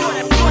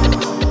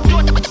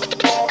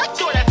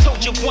 Thought I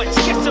told you once,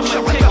 guess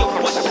I'ma tell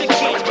you once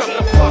again. From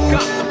the fuck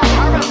up.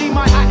 Apparently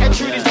my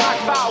attitude is not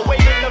foul.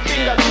 Waving the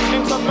finger,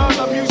 listening to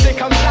murder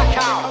music, I'm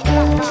blackout.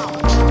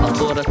 I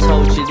thought I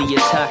told you the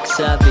attack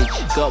savage.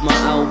 Got my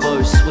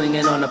elbows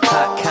swinging on a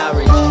packed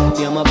carriage.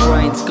 Yeah, my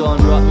brain's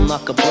gone rotten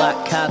like a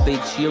black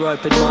cabbage. Your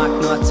open mic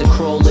nights are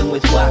crawling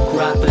with whack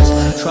rappers.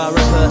 Try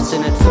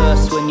rehearsing at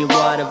first when you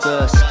write a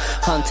verse.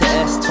 Hunter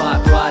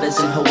S-type riders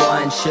in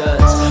Hawaiian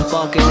shirts,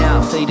 bugging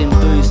out, feeding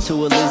booze to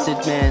a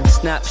lizard man.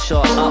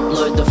 Snapshot,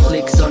 upload the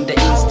flicks onto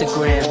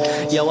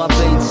Instagram. Yo, I've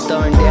been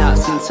stoned out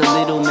since a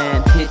little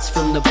man. Hits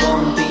from the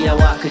Bombay, yo,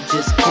 I could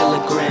just kill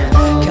a gram.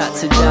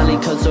 Cats are jolly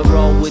cause I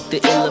roll with the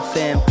illa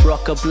fam.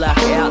 Rock a black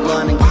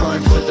outline and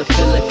crunch for the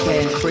filler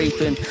can.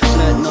 Creeping,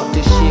 learn not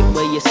to shit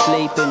where you're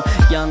sleeping.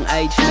 Young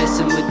age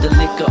messing with the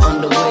liquor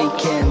on the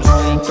weekends.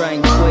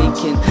 Brain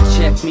tweaking,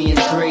 check me in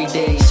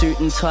 3D. Suit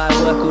and tie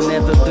work will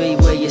never be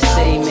where you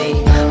see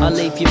me. I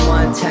leave your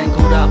mind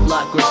tangled up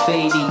like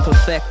graffiti.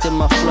 Perfecting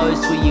my flows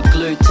where you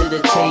glued to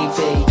the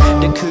TV.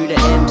 The Cuda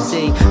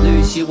MC,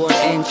 lose you on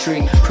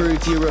entry.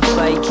 Prove you're a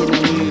fake and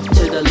then move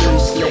to the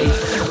loose leaf.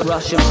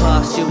 Rushing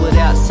past you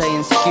without saying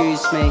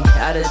excuse me.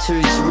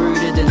 Attitudes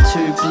rooted in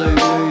 2 blue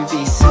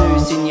movies.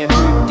 Snoozing your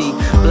hoopty,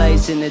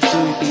 blazing a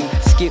doobie.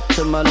 Skip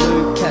to my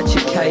loop, catch a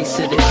case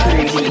of the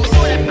cooties.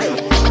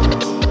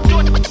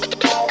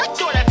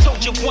 Thought I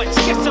told you once,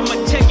 guess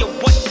I'ma tell you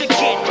once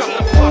again. From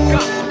the fuck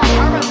up.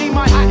 Apparently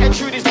my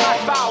attitude is not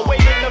foul.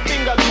 Waving the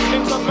finger,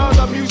 listening to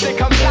murder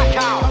music, I'm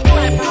blackout.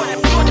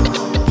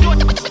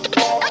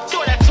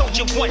 Thought I told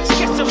you once,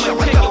 guess I'ma tell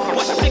you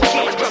once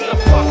again. From the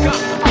fuck up.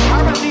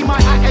 Apparently my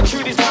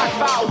attitude is not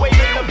foul.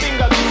 Waving the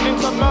finger, listening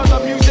to murder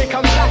music,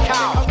 I'm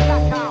blackout.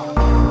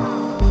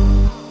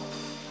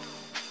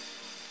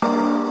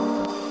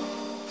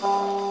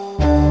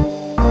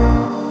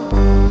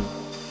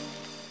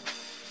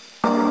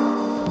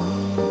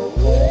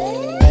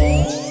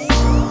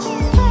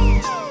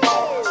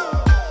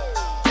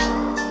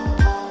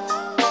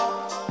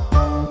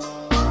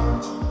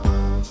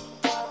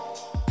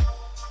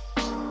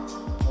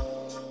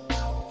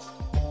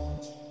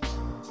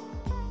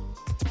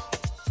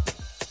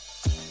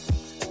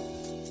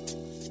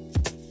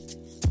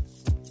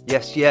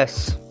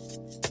 Yes.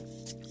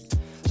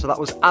 So that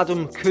was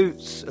Adam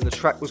Coots, and the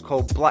track was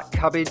called Black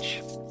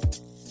Cabbage.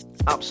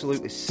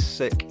 Absolutely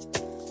sick.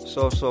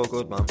 So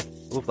good, man.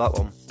 Love that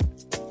one.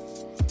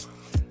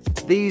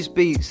 These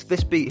beats,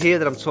 this beat here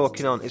that I'm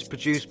talking on, is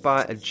produced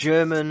by a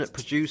German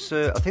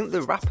producer. I think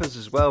they're rappers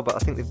as well, but I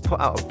think they've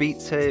put out a beat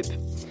tape.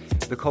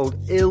 They're called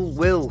Ill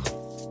Will,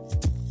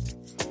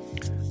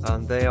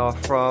 and they are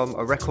from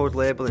a record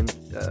label in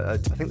I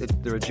think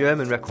they're a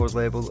German record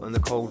label, and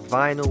they're called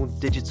Vinyl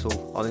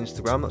Digital on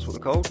Instagram. That's what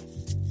they're called.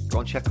 Go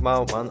and check them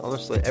out, man.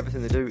 Honestly,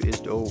 everything they do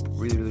is dope.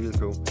 Really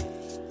cool.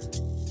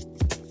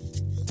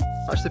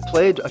 I actually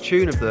played a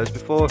tune of theirs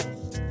before,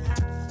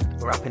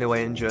 rapping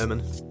away in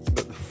German,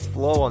 but the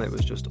flow on it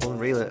was just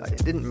unreal.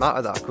 It didn't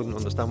matter that I couldn't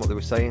understand what they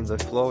were saying. The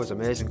flow was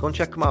amazing. Go and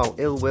check them out.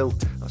 Ill Will,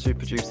 that's who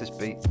produced this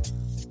beat.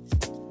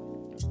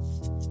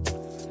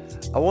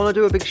 I want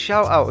to do a big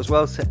shout out as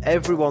well to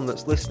everyone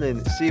that's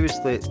listening.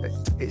 Seriously,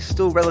 it's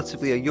still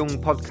relatively a young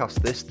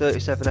podcast, this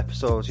 37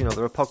 episodes. You know,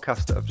 there are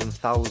podcasts that have done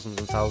thousands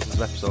and thousands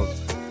of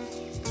episodes,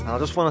 and I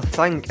just want to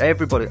thank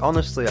everybody.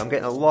 Honestly, I'm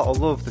getting a lot of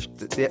love. The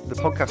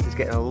podcast is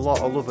getting a lot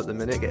of love at the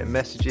minute, getting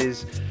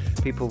messages,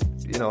 people,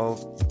 you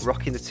know,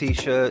 rocking the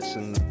t-shirts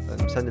and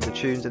sending the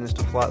tunes in and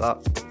stuff like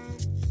that.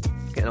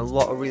 Getting a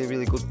lot of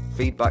really good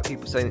feedback,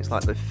 people saying it's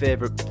like their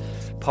favourite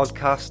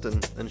podcast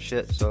and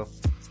shit. So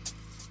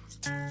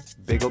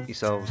big up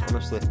yourselves,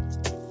 honestly.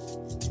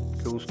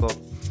 Cool spot.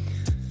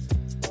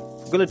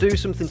 We're going to do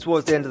something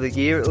towards the end of the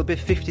year. It'll be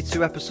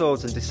 52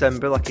 episodes in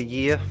December, like a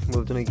year.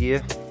 We've done a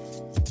year.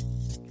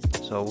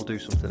 So we'll do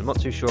something. I'm not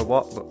too sure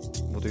what, but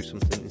we'll do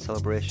something in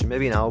celebration.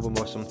 Maybe an album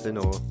or something,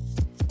 or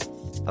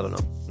I don't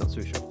know. Not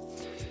too sure.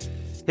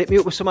 Hit me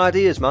up with some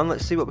ideas, man.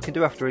 Let's see what we can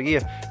do after a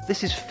year.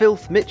 This is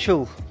Filth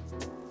Mitchell,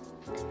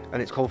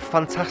 and it's called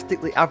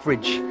Fantastically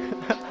Average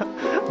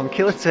on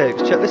Killer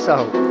Tapes. Check this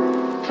out.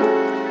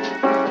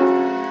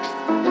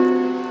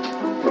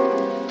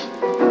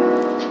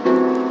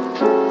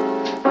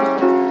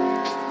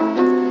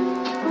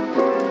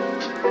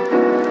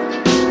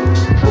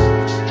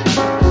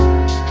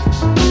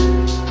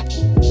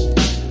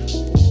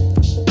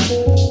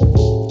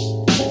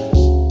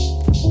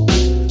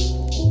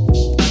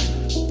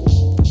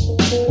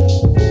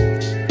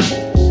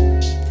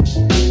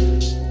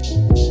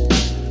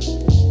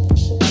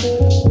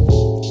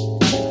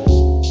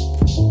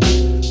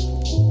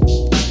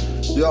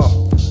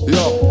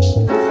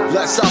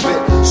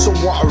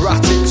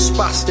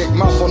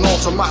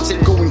 Automatic,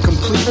 going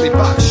completely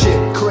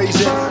batshit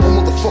crazy. A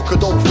motherfucker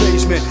don't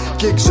faze me.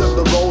 Gigs at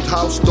the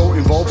Roadhouse don't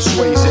involve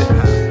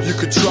Swayze. You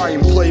could try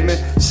and play me,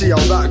 see how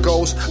that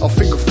goes. I'll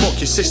finger fuck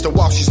your sister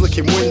while she's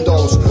licking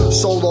windows.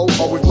 Solo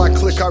or with my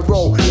click I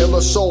roll. Iller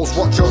souls,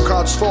 watch your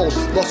cards fold.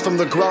 Lost from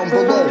the ground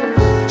below.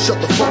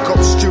 Shut the fuck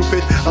up,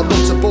 stupid. I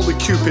love to bully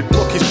Cupid.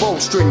 Pluck his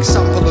bowstring,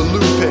 sample and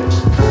loop it.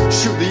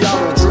 Shoot the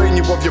arrow, drain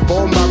you of your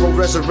bone marrow.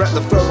 Resurrect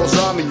the Pharaoh's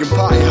army and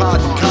party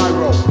hard in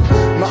Cairo.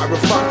 Matter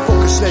of fact,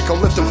 fuck a snake, I'll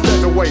lift them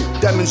featherweight.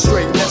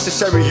 Demonstrate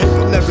necessary hate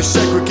but never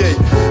segregate.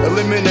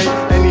 Eliminate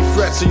any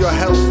threat to your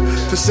health.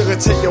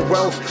 Facilitate your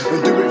wealth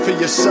and do it for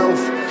yourself.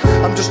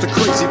 I'm just a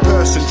crazy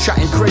person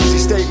chatting crazy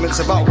statements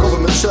about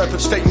government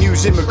serpents, fake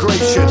news,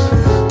 immigration.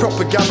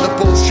 Propaganda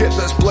bullshit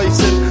that's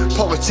blatant.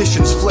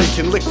 Politicians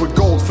flaking liquid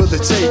gold for the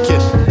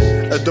taking.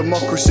 A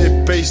democracy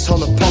based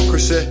on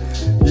hypocrisy.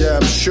 Yeah,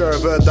 I'm sure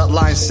I've heard that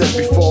line said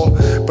before.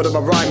 But if I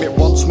rhyme it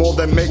once more,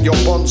 then make your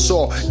bond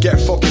sore. Get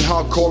fucking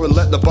hardcore and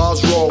let the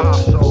bars roll.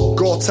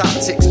 Gore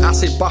tactics,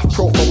 acid bath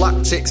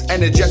prophylactics.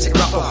 Energetic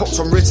rapper hooks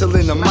on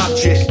Ritalin and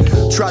magic.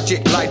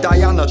 Tragic like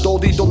Diana,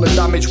 Dodie done the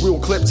damage. Wheel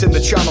clipped in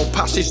the channel,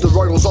 passage the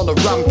royals on a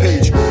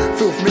rampage.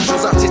 Filth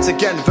Mitchell's at it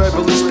again,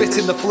 verbally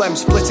spitting the phlegm.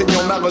 Splitting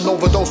your melon,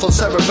 overdosed on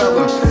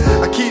cerebellum.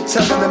 I keep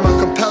telling them I'm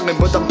compelling,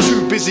 but I'm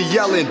too busy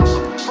yelling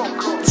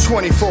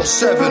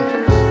 24/7.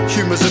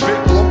 Humour's a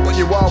bit blunt, but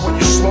you are what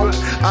you smoke.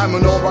 I'm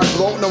an alright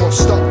bloke, no I've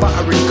stopped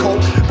battering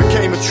coke.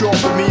 Became a chore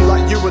for me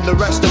like you and the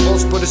rest of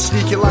us. But a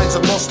sneaky line's a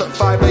must at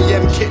 5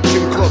 AM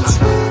kitchen clubs.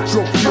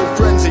 Drug fuel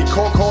frenzy,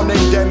 cork horn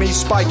named Demi.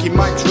 Spiky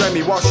Mike's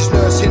Remy while she's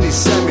nursing his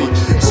semi.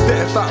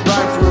 Spit a fat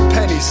rhyme for a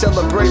penny,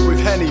 celebrate with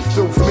Henny.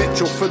 Filth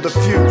Mitchell for the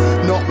few,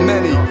 not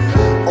many.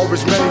 Or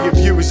as many of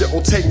you as it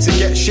will take to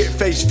get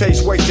shit-faced,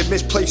 face-wasted.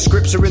 Misplaced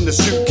scripts are in the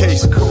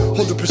suitcase.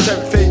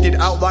 100% faded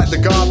out like the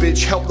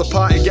garbage. Help the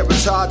party get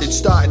retarded,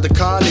 started the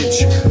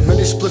carnage.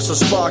 Many spliffs are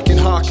sparking,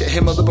 hark at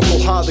him. A lyrical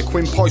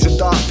harlequin, poison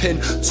dart pin.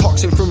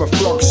 Toxin from a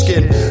frog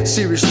skin.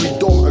 Seriously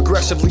dumb,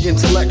 aggressively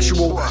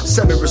intellectual.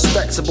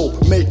 Semi-respectable,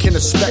 making a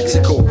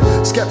spectacle.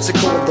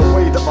 Skeptical of the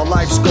way that my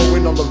life's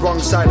going. On the wrong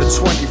side of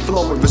 20,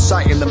 flowing,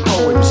 reciting them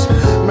poems.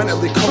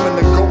 Mentally coming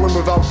and going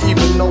without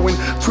even knowing.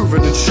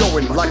 Proving and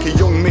showing like a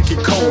young Mickey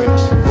Cohen.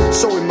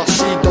 Sowing my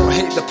seed, don't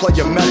hate the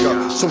player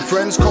mega. Some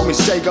friends call me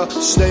Sega,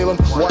 snail 'em,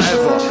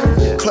 whatever.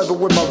 Clever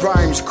with my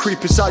rhymes,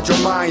 creep inside your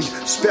mind.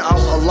 Spit out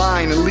a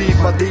line and leave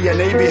my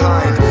DNA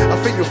behind. I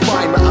think you'll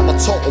find that I'm a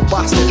total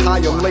bastard.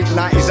 High on late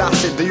 90s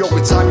acid, the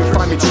only time you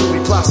find me truly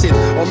placid.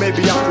 Or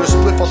maybe after a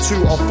spliff or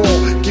 2 or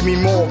 4. Give me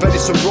more,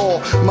 venison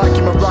raw. Mike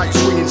in my right,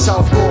 swinging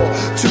southpaw.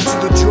 2 to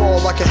the jaw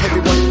like a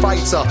heavyweight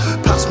fighter.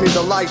 Pass me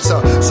the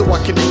lighter so I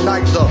can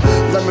ignite the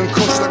lemon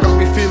kush that got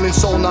me feeling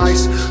so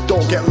nice.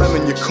 Don't get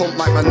lemon, you cunt,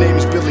 like my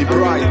name's Billy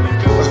Bright.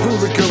 A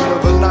hooligan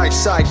with a nice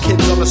side.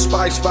 Kids on a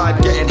spice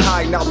vibe, getting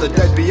high, now they're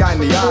dead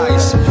behind the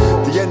eyes.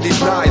 The end is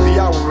nigh, the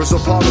hour is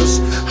upon us.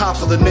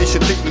 Half of the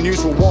nation think the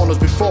news will warn us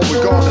before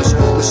we're goners.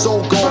 The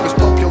sole goal is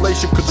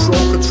population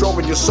control,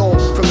 controlling your soul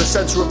from the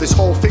centre of this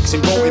hole,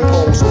 fixing voting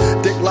polls.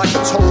 Dick like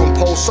a totem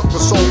pole, suck the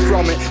soul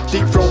from it.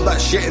 Deep throat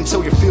that shit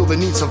until you feel the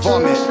need to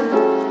vomit.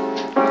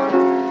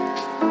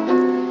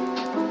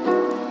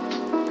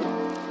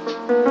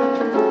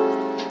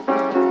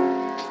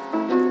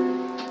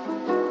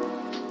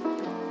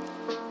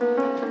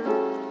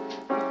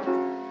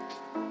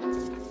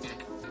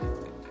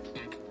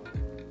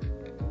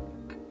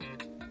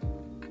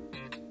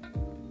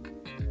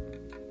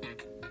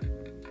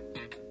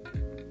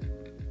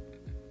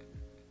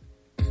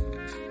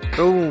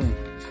 Boom.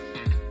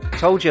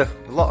 Told you,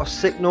 a lot of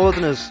sick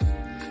northerners,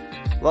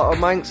 a lot of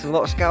Manx and a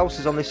lot of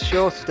Scousers on this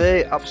show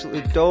today.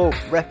 Absolutely dope,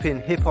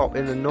 repping hip-hop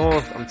in the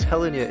north. I'm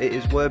telling you, it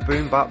is where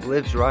boom bap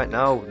lives right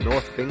now,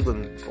 north of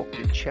England.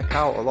 Fucking check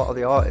out a lot of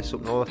the artists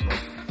up north, man.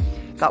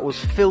 That was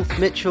Filth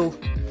Mitchell.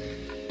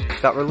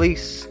 That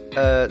release,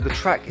 the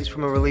track is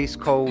from a release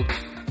called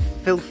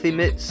Filthy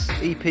Mitts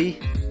EP.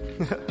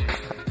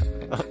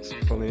 That's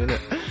funny, isn't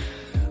it?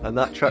 And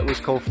that track was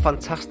called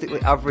Fantastically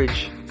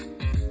Average.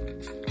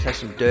 There's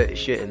some dirty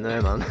shit in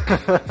there, man.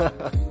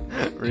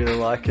 Really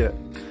like it.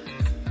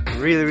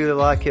 Really, really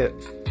like it.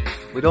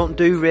 We don't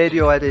do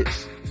radio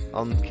edits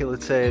on Killer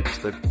Tapes.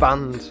 They're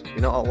banned.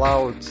 You're not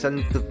allowed.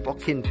 Send the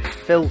fucking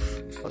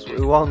filth. That's what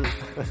we want.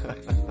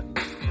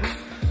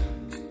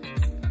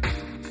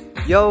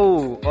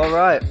 Yo,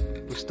 alright.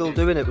 We're still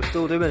doing it.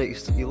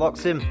 You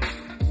locked in.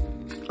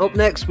 Up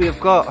next we have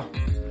got...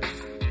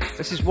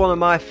 This is one of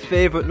my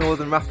favourite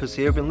northern rappers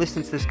here. I've been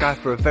listening to this guy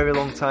for a very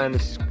long time.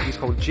 He's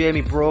called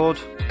Jamie Broad.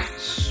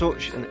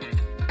 Such an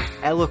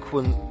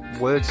eloquent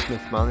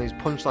wordsmith, man. His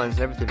punchlines and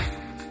everything.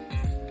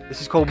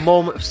 This is called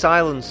Moment of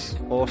Silence.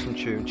 Awesome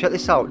tune. Check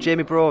this out.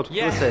 Jamie Broad.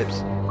 Killer Tapes.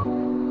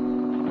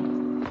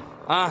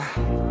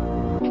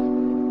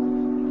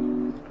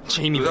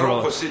 Jamie Nous allons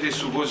Broad. procéder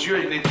sous vos yeux à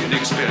une étude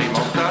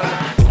expérimentale.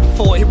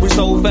 Thought it was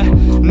over,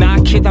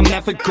 nah kid I'm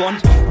never gone.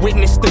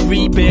 Witness the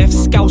rebirth,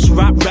 Scouse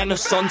rap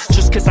renaissance.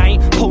 Just cause I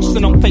ain't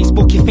posting on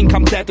Facebook you think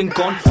I'm dead and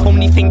gone.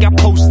 Only thing I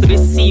post to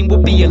this scene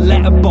would be a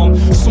letter bomb.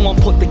 Someone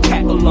put the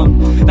kettle on.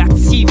 That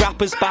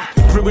T-rapper's back,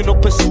 brewing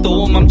up a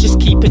storm. I'm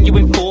just keeping you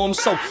informed,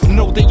 so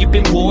know that you've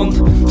been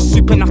warned.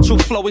 Supernatural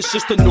flow is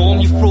just the norm.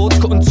 You frauds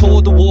couldn't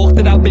tour the walk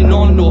that I've been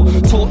on, or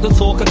talk the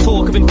talk. I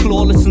talk, I've been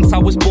flawless since I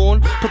was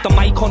born. Put the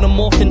mic on and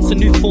morph into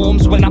new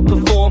forms when I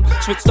perform.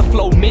 Switch the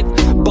flow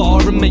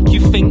mid-bar and make you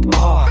think,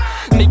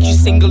 make you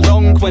sing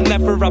along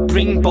whenever I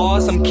bring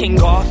bars. I'm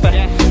King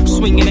Arthur,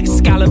 swinging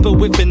Excalibur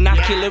with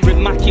vernacular,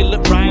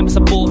 immaculate rhymes I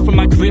bought from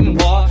my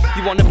grimoire.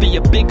 You wanna be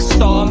a big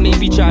star,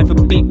 maybe drive a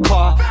big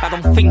car. I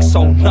don't think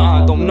so,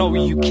 nah, I don't know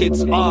who you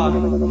kids are.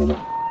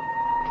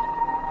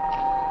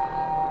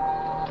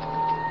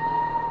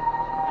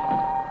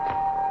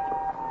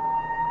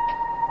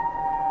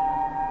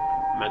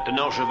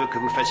 Maintenant, je veux que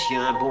vous fassiez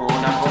un bond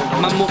en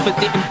avant. My mother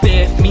didn't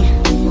birth me.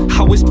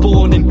 I was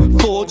born and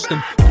forged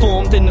and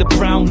formed in the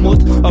brown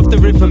mud of the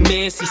River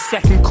Mersey,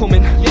 second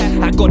coming.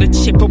 I got a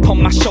chip up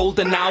on my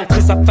shoulder now,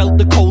 cause I felt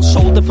the cold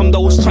shoulder from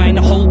those trying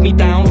to hold me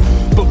down.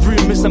 But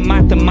rumours of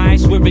my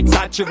demise were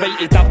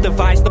exaggerated. I've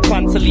devised a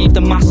plan to leave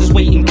the masses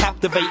waiting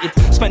captivated.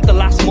 Spent the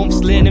last months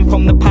learning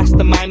from the past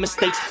and my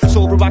mistakes.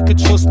 Saw who I could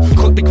trust,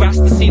 cut the grass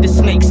to see the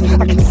snakes.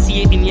 I can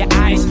see it in your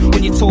eyes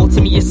when you talk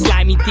to me, you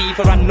slimy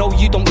diva. I know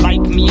you don't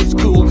like me, it's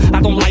cool,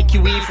 I don't like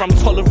you either. I'm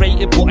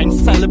tolerated but I'm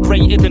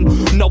celebrated,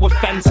 and no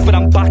offence, but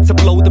I'm back to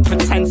blow the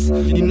pretense.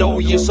 You know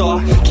you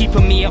are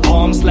keeping me at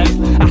arm's length,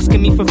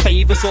 asking me for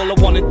favours. All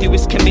I wanna do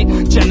is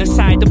commit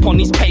genocide upon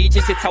these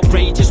pages. It's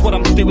outrageous what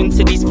I'm doing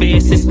to these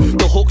verses.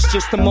 The hook's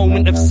just a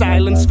moment of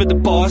silence for the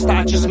bars that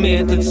I just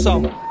murdered.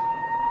 So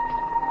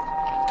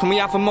can we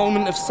have a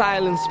moment of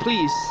silence,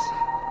 please?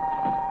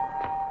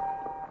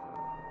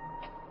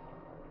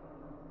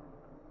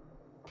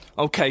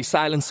 Okay,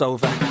 silence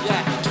over.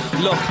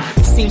 Look,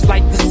 seems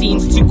like the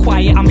scene's too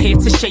quiet, I'm here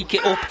to shake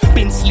it up.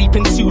 Been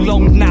sleeping too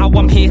long, now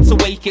I'm here to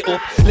wake it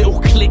up. Little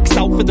cliques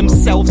out for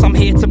themselves, I'm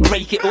here to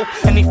break it up.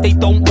 And if they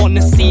don't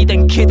wanna see,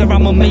 then kidder,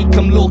 I'ma make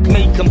them look.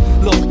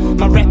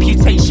 My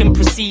reputation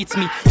precedes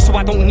me, so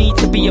I don't need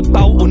to be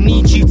about or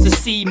need you to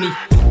see me.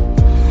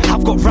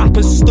 I've got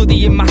rappers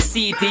studying my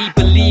CD,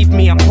 believe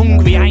me, I'm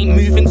hungry, I ain't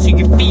moving till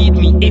you feed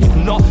me. If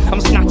not,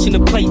 I'm snatching a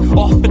plate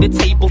off of the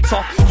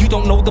tabletop. You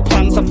don't know the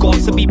plans I've got,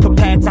 to be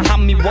prepared to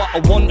hand me what I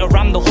want to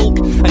ram the Hulk.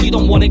 And you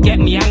don't want to get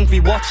me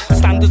angry, watch.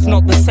 Standards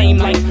not the same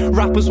like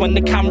rappers when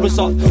the camera's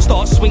off.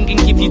 Start swinging,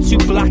 give you two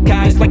black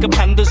eyes like a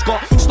panda's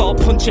got. Start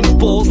punching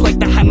balls like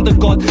the hand of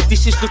God.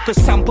 This is just a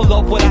sample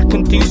of what I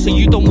can do, so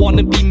you don't want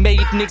to be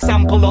made an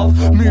example of.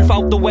 Move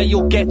out the way,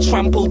 you'll get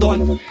trampled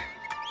on.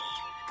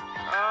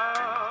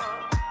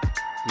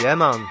 Yeah,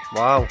 man.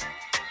 Wow.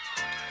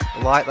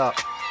 I like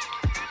that.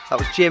 That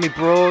was Jamie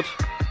Broad,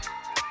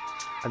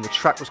 and the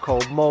track was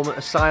called Moment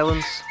of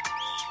Silence.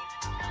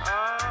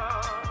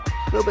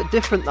 A little bit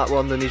different, that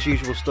one, than his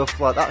usual stuff.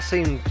 Like, that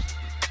seemed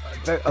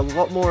a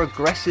lot more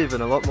aggressive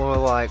and a lot more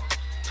like,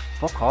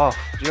 fuck off.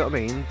 Do you know what I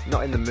mean?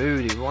 Not in the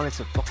mood. He wanted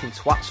to fucking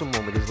twat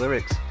someone with his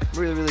lyrics.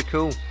 Really, really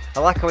cool.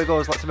 I like how he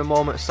goes, let's have a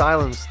moment of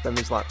silence, then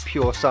there's like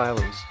pure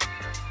silence.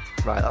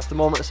 Right, that's the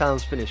moment of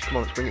silence finished. Come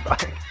on, let's bring it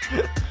back.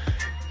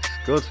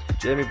 Good.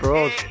 Jamie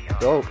Broad.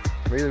 Dope.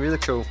 Really, really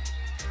cool.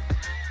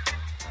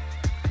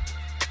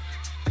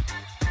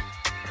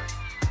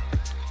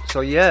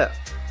 So yeah,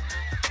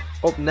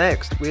 up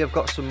next we have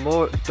got some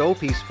more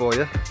dopies for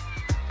you.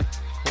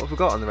 What have we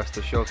got on the rest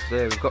of the show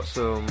today? We've got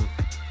some...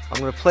 I'm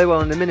going to play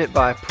one in a minute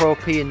by Pro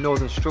P and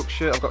Northern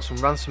Structure. I've got some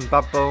Ransom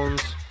Bad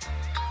Bones.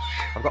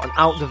 I've got an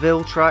Out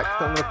Deville track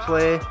that I'm going to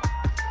play.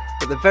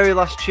 But the very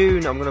last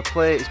tune I'm going to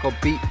play is called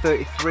Beat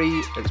 33.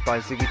 It's by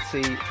Ziggy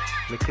T,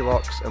 Mickey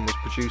Locks, and was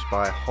produced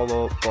by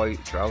Hollow Boy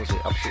Drowsy.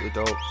 Absolutely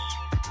dope.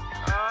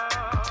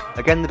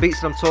 Again, the beats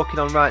that I'm talking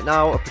on right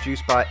now are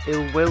produced by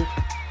Ill Will,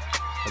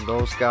 and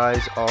those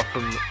guys are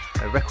from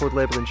a record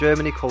label in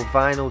Germany called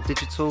Vinyl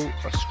Digital.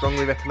 I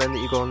strongly recommend that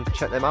you go and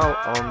check them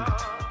out on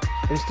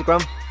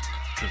Instagram,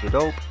 because they're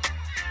dope.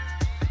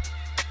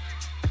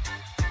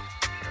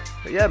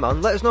 But yeah,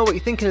 man, let us know what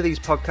you're thinking of these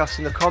podcasts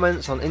in the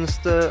comments on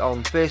Insta,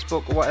 on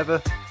Facebook, or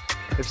whatever.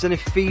 If there's any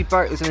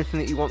feedback, there's anything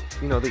that you want,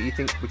 that you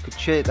think we could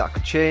change, that I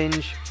could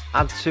change,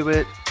 add to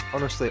it.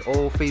 Honestly,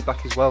 all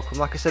feedback is welcome.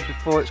 Like I said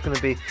before, it's going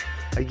to be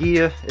a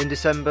year in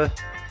December,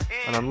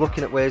 and I'm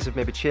looking at ways of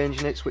maybe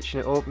changing it,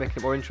 switching it up, making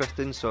it more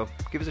interesting. So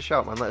give us a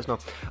shout, man. Let us know.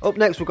 Up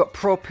next, we've got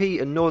Pro P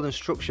and Northern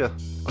Structure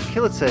on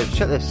Killer Tapes.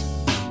 Check this.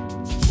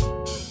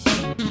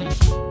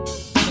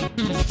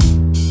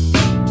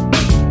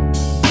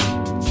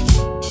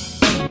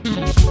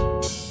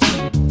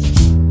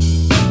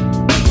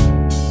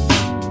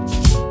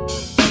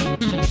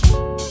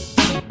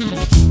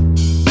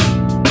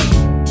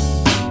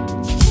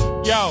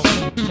 Yo,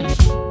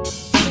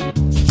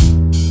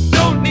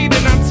 don't need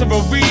an answer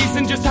or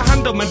reason, just to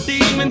handle my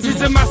demons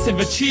is a massive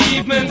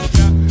achievement.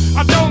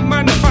 I don't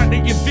mind the fact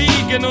that you're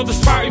vegan or the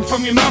spouting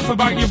from your mouth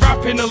about your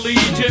rapping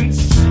allegiance.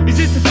 Is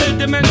this the third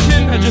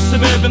dimension or just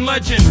an urban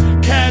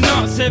legend? Care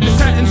not, service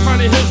settings, man,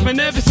 it hurts my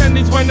nervous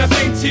endings when I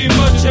think too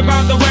much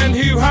about the when,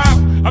 who, how.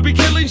 I'll be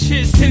killing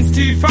shit since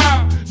too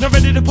far. Not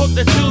ready to put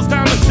the tools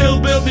down and still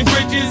building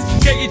bridges.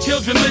 Get your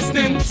children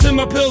listening to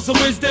my pearls of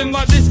wisdom.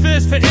 Like this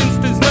verse for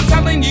instance, not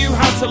telling you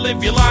how to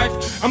live your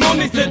life. I'm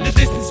only third the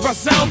distance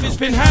myself, it's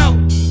been hell.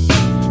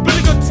 But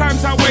the good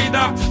times outweigh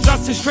that,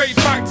 that's a straight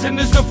fact, and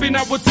there's nothing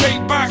I would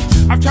take back.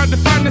 I've tried to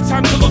find the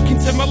time to look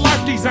into my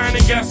life design,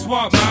 and guess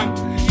what,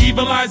 man?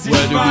 Evil eyes is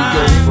fine. Where do we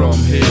go from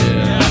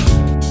here?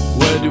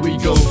 Where do we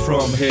go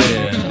from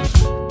here?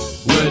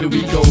 Where do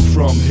we go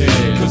from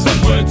here? Cause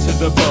I'm word to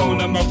the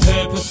bone and my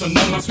purpose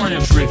unknown, that's why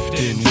I'm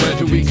drifting. Where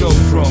do we go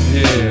from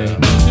here?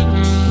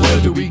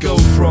 Where do we go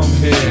from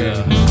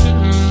here?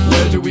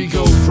 Where do we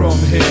go from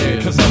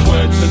here? Cause I'm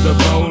word to the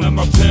bone and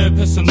my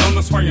purpose unknown,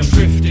 that's why I'm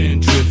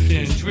drifting.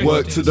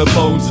 Work to the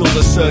bone till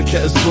the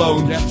circuit has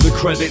blown. The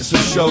credits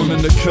have shown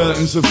and the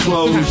curtains have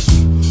closed.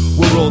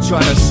 We're all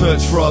trying to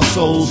search for our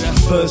souls,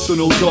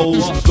 personal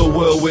goals, the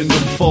whirlwind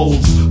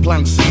unfolds.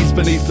 Plant seeds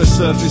beneath the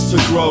surface to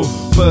grow.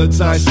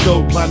 Bird's eye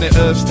scope, planet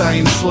Earth's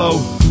dying slow.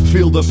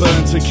 Feel the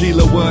burn,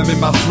 tequila worm in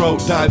my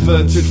throat.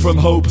 Diverted from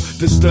hope,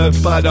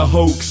 disturbed by the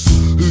hoax.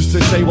 Who's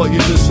to say what you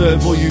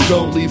deserve or you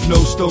don't? Leave no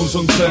stones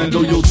unturned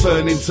or you'll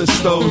turn into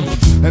stone.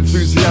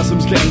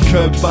 Enthusiasm's getting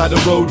curbed by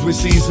the road with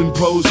seasoned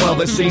pros while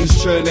the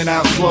scene's churning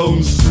out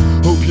clones.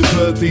 Hope you've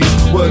heard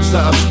these words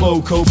that I've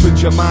spoke,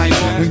 opened your mind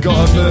and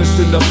got immersed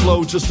in the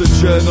flow. Just a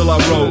journal I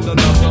wrote.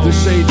 The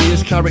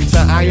shadiest character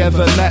I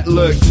ever met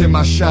lurked in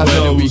my shadows.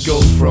 Where do we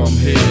go from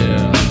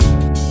here?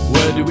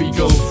 Where do we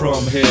go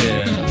from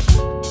here?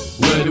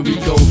 Where do we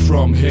go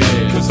from here?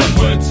 Cause I'm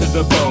word to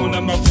the bone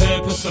and my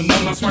purpose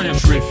unknown, that's why I'm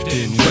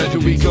drifting. Where do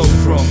we go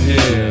from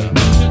here?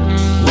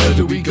 Where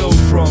do we go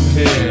from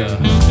here?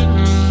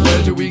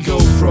 Where do we go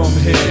from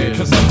here?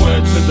 Cause I'm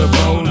word to the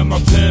bone and my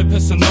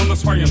purpose unknown,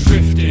 that's why I'm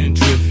drifting.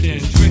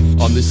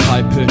 On this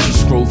high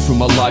purchase scroll through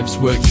my life's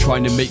work,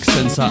 trying to make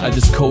sense out of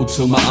this code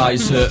till my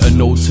eyes hurt. A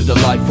note to the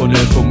life on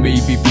earth or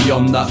maybe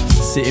beyond that.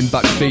 Sitting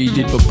back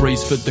faded but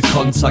braced for the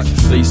contact.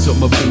 Lace up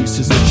my boots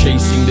as I'm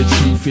chasing the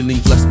truth. Feeling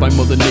blessed by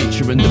Mother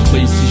Nature and the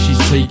places she's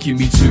taking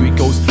me to. It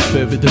goes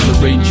further than the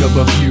range of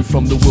a view.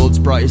 From the world's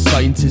brightest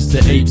scientists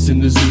to apes in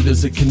the zoo,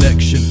 there's a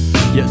connection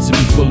yet to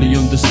be fully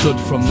understood.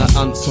 From the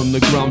ants on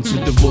the ground to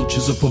the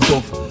vultures up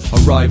above.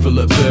 Arrival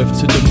at birth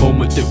to the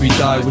moment that we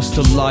die. We're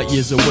still light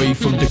years away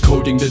from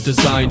decoding the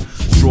design.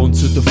 Drawn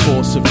to the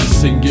force of the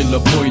singular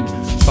point.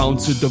 Bound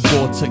to the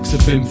vortex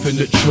of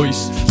infinite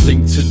choice.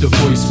 Linked to the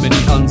voice, many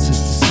answers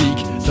to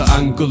seek. The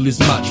angle is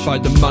matched by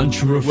the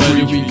mantra of where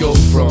do we go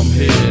from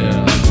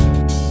here?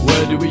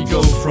 Where do we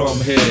go from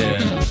here?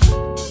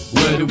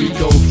 Where do we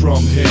go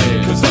from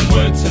here? Cause I'm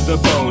word to the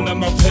bone and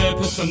my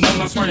purpose unknown,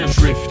 that's why I'm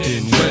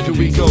drifting. Where do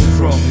we go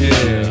from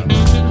here?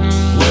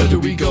 Where do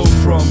we go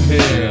from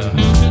here?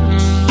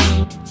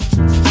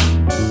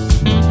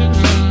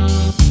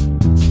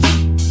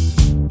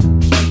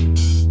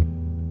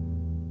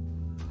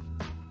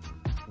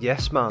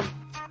 Yes, man.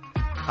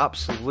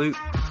 Absolute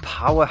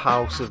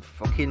powerhouse of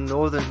fucking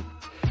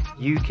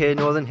UK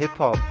northern hip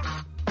hop.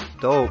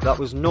 Dope. That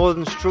was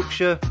Northern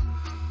Structure,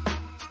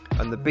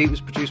 and the beat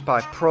was produced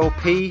by Pro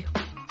P.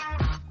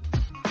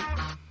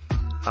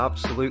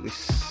 Absolutely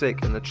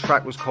sick, and the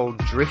track was called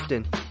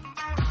Drifting.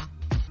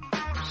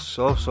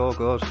 So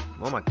good.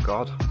 Oh my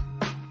god.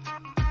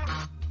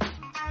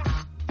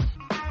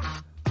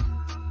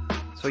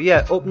 So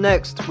yeah, up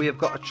next we have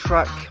got a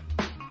track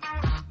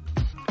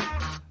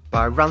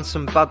by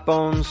Ransom Bad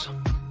Bones,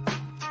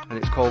 and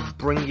it's called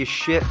Bring Your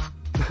Shit.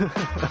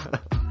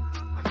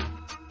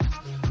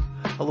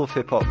 I love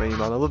hip hop, man.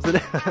 I love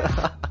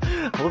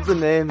the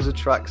names of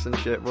tracks and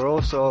shit. We're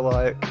all so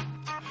like,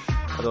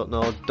 I don't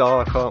know,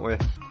 dark, aren't we?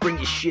 Bring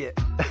your shit.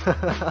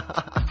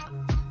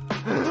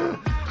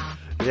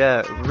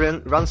 Yeah,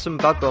 Ransom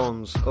Bad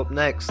Bones up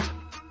next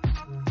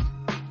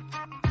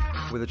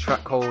with a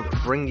track called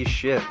Bring Your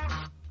Shit.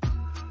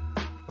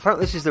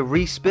 Apparently this is the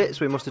respit,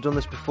 so we must have done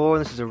this before,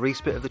 and this is a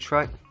respit of the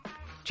track.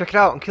 Check it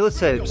out on Killer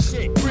Tapes.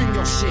 Bring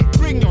your shit,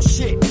 bring your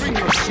shit, bring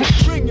your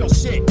shit, bring your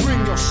shit,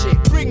 bring your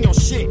shit, bring your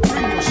shit,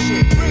 bring your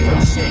shit, bring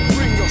your shit,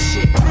 bring your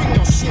shit, bring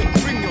your shit,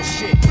 bring your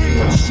shit, bring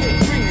your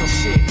shit, bring your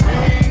shit,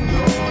 bring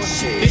your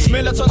shit. This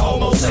mutant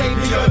homo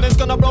sapien is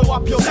gonna blow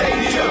up your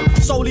stadium.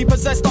 Solely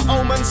possess the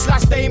omen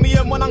 /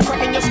 Damien when I'm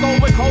cracking your skull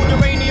with cold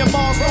uranium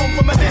bars thrown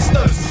from a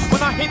distance.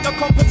 When I hit the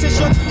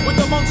competition with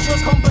the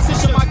monstrous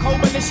composition, my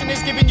coalition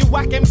is giving you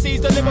whack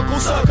MCs the lyrical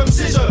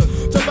circumcision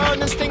to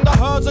burn and sting the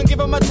herds and give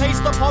them a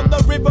taste upon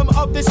the rhythm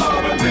of this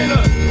urban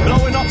villain.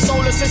 Blowing up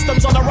solar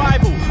systems on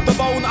arrival. The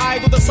bone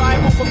idol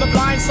disciple from the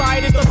blind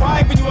side is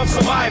depriving you of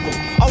survival.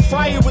 I'll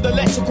fry you with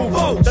electrical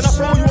volts, then I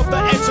throw you off the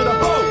edge of the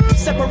boat.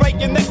 Separate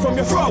your neck from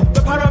your throat.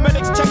 The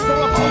paramedics check for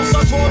a pulse.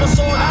 I draw the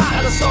sword out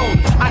of the stone.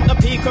 At the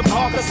peak of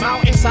Harker's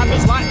Mountain,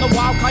 savage like the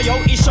wild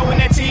coyote, showing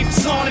their teeth,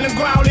 snarling and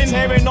growling,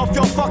 tearing off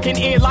your fucking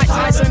ear like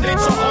Tyson did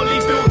to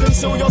Holyfield.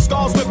 Conceal your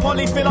scars with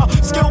polyfiller,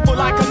 skillful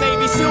like a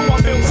Navy SEAL.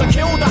 I'm built to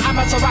kill the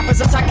amateur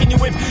rappers attacking you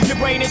with. Your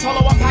brain is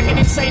hollow, I'm packing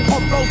insane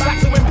uploads back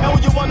to impel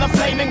you on a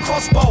flaming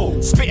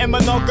crossbow. Spitting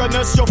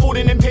monogamous, you're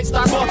falling in pits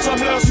that's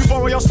bottomless. You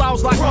borrow your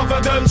styles like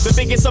Providence. The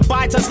biggest of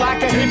biters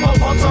like a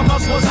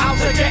hippopotamus was out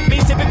to get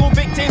me. Typical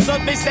victims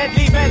of this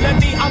deadly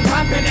melody. I'm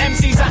clamping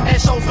MCs at their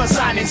shows for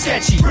sounding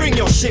sketchy. Bring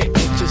your shit,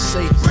 just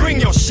say. Bring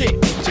your shit,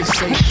 just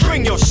say.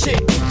 Bring your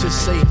shit,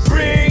 just say.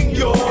 Bring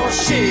your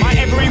shit. My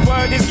every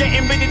word is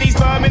getting rid of these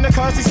vermin. The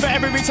curses for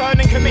every return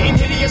and committing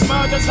hideous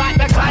murders like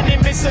the clan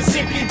in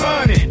Mississippi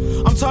burning.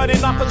 I'm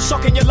turning up and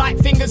shocking you like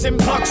fingers in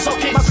plug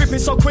sockets. My grip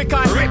is so quick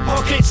I rip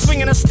pockets,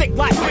 swinging a stick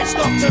like witch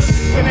doctors.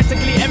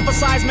 Phonetically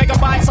emphasize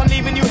megabytes. I'm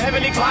leaving you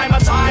heavily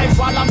climatized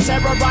while I'm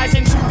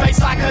terrorizing Two-Face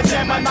like a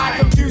Gemini.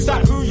 Confused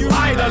at who you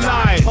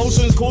idolize.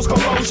 Potions cause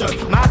corrosion,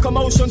 mad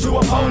commotion to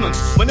opponents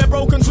when they're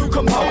broken to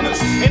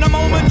components. In a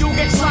moment you'll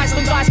get sliced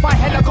and diced by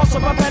helicopter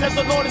propellers.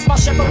 The Lord is my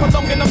shepherd,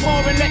 prolonging the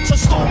foreign lecture,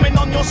 storming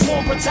on your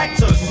sworn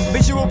protectors.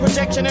 Visual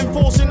projection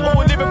enforcing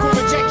all lyrical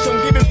rejection,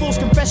 giving false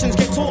confessions,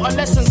 get taught a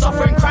lesson,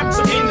 suffering cramps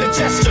and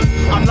indigestion.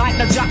 I'm like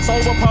the Japs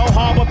over Pearl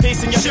Harbor,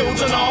 piercing your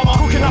shields and armor,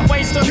 cooking up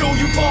ways to kill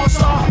you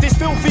faster. This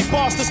filthy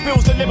bastard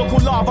spills the lyrical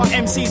lava.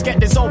 MCs get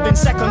dissolved in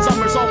seconds.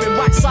 I'm resolving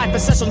wax cypher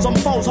sessions on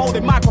foes,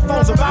 holding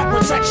microphones without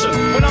protection.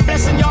 When I'm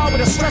blessing y'all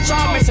with a stretcher,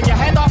 messing your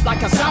head up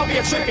like a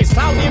salvia trip. It's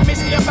cloudy and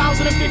misty,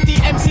 1,050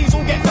 MCs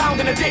all get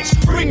found in a ditch.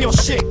 Bring your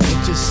shit,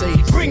 just say.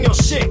 Bring your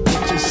shit,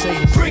 just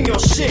say. Bring your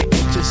shit,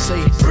 just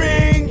say.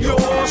 Bring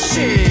your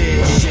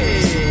shit.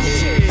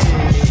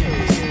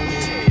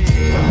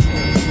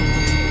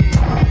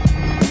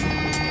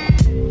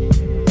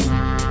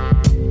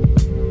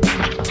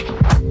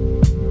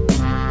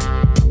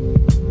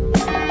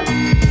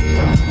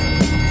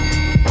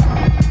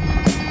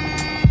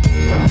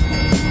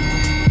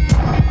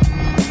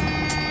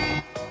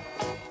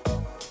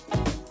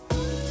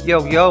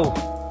 Yo, yo.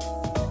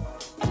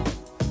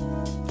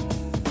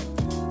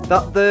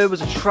 That there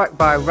was a track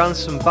by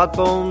Ransom Bad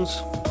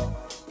Bones.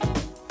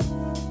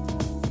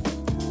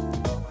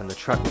 And the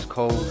track was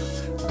called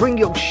Bring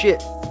Your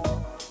Shit.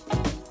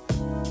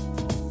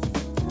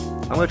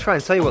 I'm going to try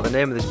and tell you what the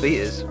name of this beat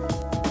is.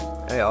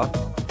 There you are.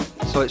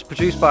 So it's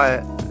produced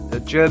by a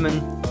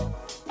German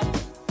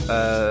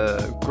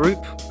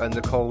group and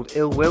they're called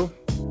Ill Will.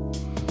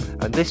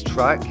 And this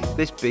track,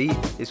 this beat,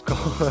 is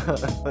called...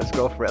 Let's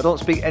go for it. I don't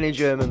speak any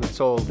German at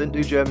all. Didn't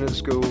do German at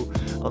school,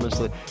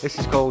 honestly. This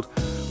is called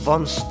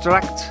Von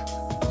Stracht...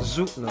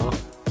 No,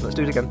 let's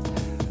do it again.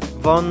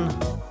 Von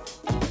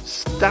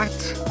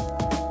Stadt...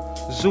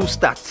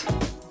 Zustadt.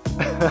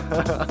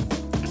 I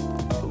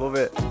love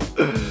it.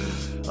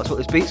 That's what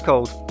this beat's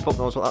called. Fuck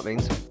knows what that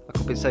means. I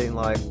could be saying,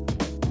 like,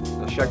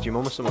 I shagged your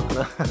mum or something.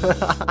 I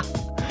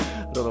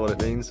don't know what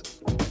it means.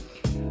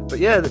 But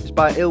yeah, it's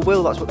by Ill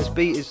Will. That's what this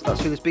beat is. That's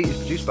who this beat is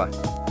produced by.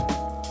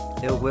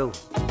 Ill Will,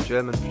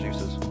 German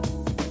producers.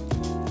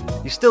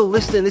 You're still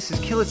listening. This is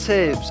Killer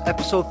Tapes,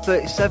 episode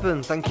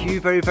 37. Thank you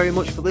very, very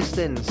much for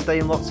listening.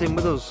 Staying locked in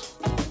with us,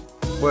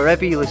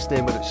 wherever you're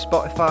listening, whether it's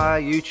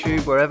Spotify,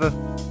 YouTube, wherever.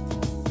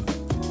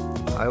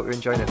 I hope you're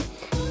enjoying it.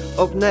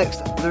 Up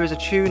next, there is a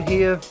tune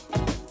here,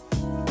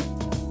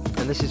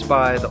 and this is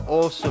by the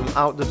awesome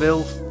Out the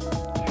Ville.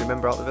 If you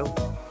remember Out the Ville.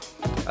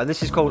 And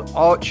this is called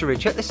Archery.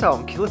 Check this out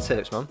on Killer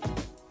Tapes, man.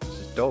 This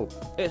is dope.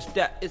 It's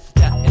that. When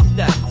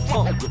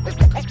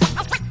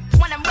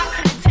I'm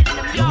rocking and telling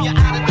them, yo, you're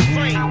out of the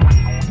frame.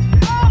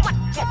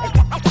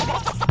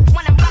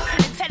 When I'm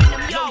rocking and telling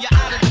them, yo, you're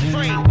out of the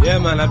frame. Yeah,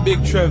 man, a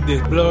big Trev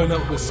did, blowing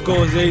up with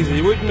Scorsese.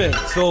 You with me?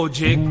 Soul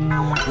Jig,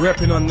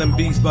 repping on them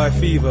beats by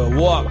Fever.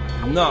 Walk,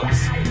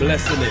 Knox,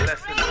 blessing it.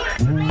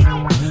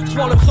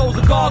 Swallow souls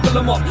and gargle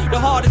them up. The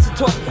hardest to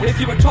touch if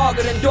you're a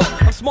target and duck.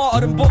 I'm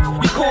smarter than books.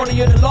 You're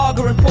cornier than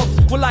lager and pubs.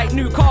 We're like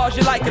new cars,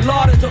 you're like a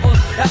larder to us.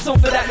 That's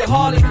something that your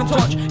Harley can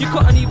touch. You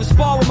couldn't even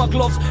spar with my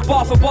gloves.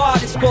 Bar for bar I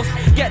discuss.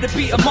 Get the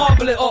beat and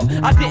marble it up.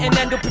 I didn't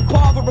end up in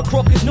Parva or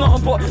Crook. It's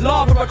nothing but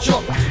lava or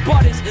chuck.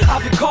 Bodies,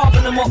 I've been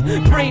carving them up.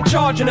 Brain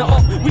charging it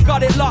up. We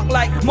got it locked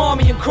like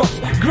Marmy and Crooks.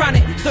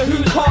 Granite, so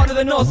who's harder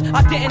than us?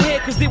 I didn't hear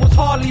cause there was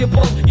hardly a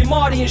buzz. You're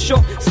Marty and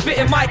Shook.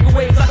 Spitting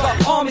microwaves, I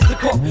got armies to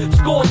cook.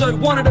 Scores out,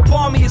 one of the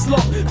barmiest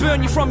lot.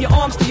 Burn you from your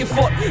arms to your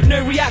foot.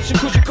 No reaction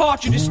cause your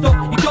cartridge is stuck.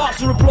 Your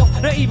darts are a bluff.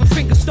 Don't even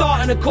think of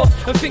starting a cuss.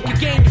 And think your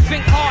game, you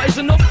think heart is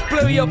enough.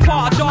 Blow you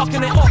apart,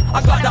 darken it up.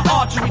 I got the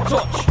archery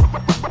touch.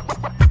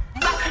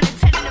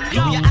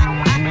 you're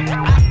out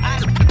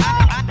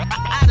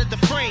of the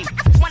frame.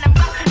 When I'm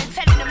rapping and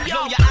telling them,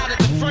 yo, you're out of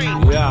the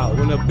frame. Yeah,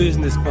 when a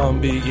business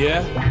pun beat,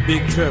 yeah?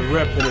 Big Trev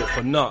repping it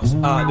for nuts.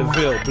 Out the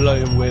Ville,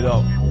 blowing with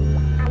up.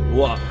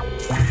 What?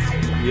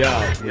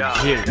 Yeah.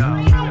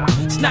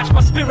 Snatch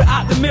my spirit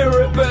out the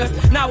mirror at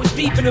birth. Now it's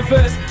deep in the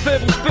verse.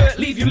 Verbal spurt,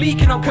 leave you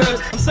leaking on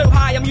curves. I'm so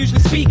high, I'm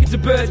usually speaking to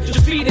birds.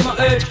 Just feeding my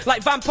urge,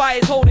 like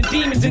vampires holding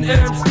demons in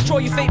urns.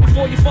 Control your fate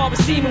before your father's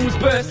semen was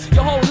burst.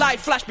 Your whole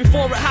life flashed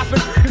before it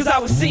happened, cause I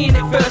was seeing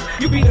it first.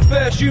 You'll be the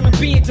first human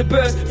being to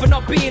burst. For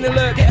not being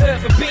alert, get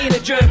hurt for being a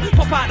germ.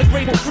 Pop out the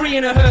grave for free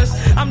in a hearse.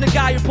 I'm the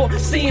guy who put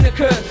seeing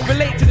occur.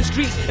 Relate to the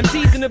streets,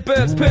 MCs in the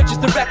burbs. Purchase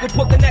the record,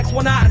 put the next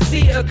one out and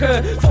see it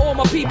occur. For all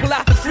my people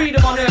after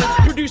freedom on earth.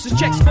 Producers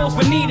check scores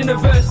for needing a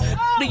verse.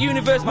 The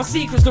universe, my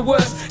secret's the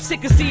worst.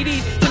 Sick of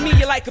CDs, to me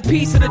you're like a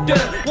piece of the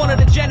dirt. One of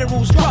the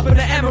generals, dropping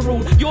the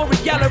emerald. You're a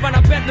yeller and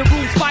I bent the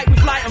rules. Fight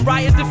with light and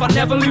right as if I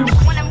never lose.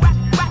 When I'm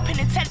rapping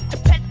and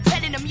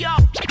telling them, yo, you're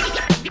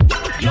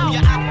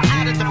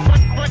out of the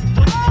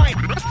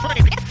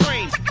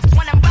frame.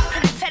 When I'm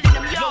rapping and telling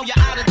them, yo, you're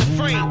out of the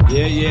frame.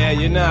 Yeah,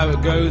 you know how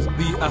it goes.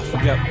 Beat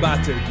Africa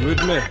battered, you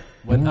with me?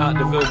 When out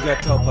the Ville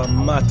get up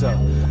and matter.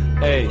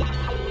 Hey,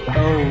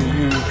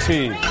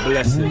 O-U-T,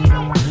 blessed.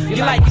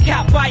 You're like a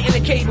cat biting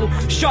a cable.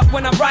 Shocked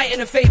when I'm writing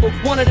a fable.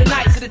 One of the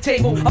knights at the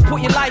table. I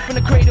put your life in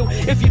the cradle.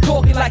 If you're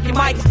talking like your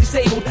mic is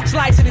disabled,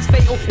 slicing is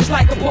fatal. It's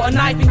like I put a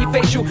knife in your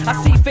facial. I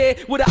see fear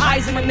with the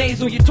eyes in my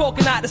nasal. You're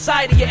talking out the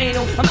side of your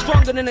anal. I'm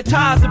stronger than the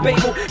tires of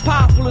Babel.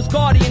 Powerful as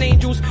guardian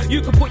angels.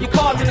 You can put your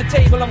cards on the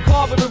table. I'm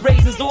carving with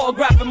razors.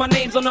 Autographing my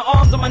names on the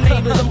arms of my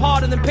neighbors. I'm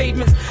harder than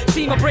pavements.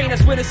 See my brain,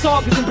 that's where the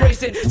sagas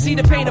embrace it. See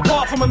the pain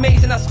apart from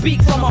amazing. I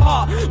speak from my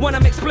heart when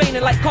I'm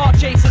explaining like car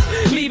chasers.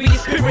 Leaving your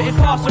spirit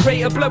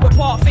incarcerated. Blow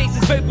apart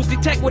faces, vocals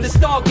detect with the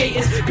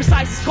stargaters.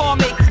 Precise as car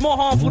makers, more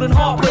harmful than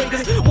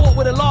heartbreakers. Walk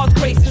with the Lord's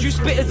graces, you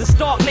spit as a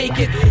stark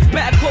naked.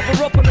 Better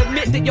cover up and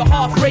admit that you're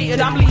half rated.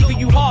 I'm leaving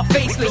you half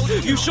faceless.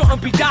 You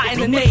shouldn't be doubting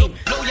the name.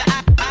 Blow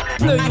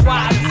you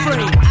out of the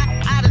frame.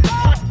 Out of the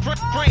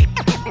frame.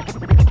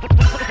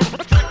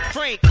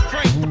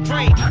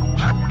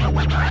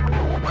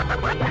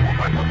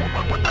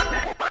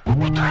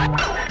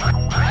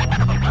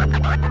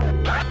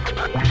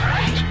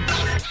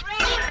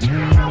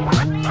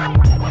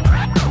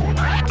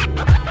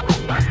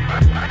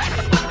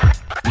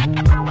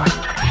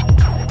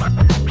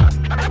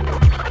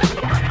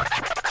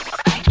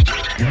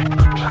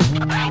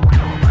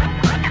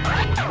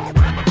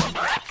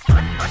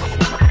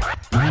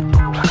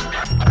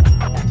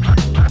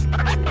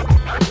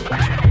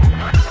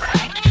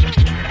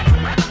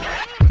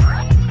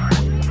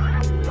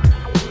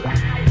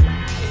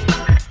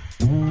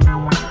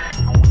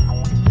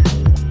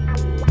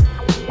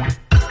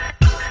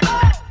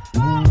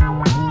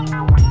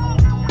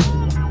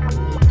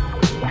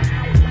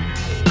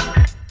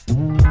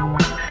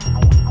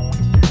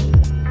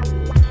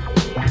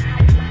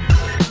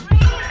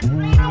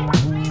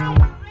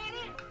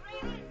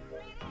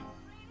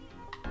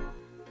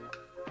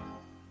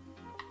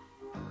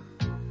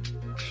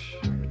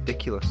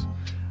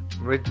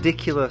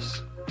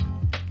 Ridiculous.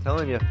 I'm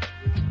telling you.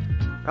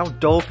 How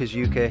dope is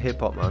UK hip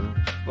hop, man?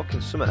 It's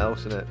fucking something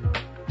else, isn't it?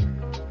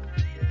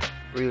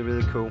 Really,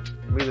 really cool.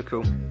 Really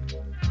cool.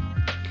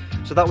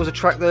 So that was a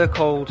track there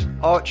called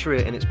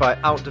Archery, and it's by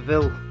Out the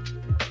Ville.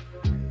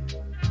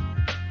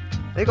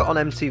 They got on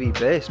MTV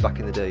Base back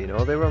in the day, you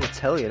know. They were on the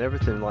telly and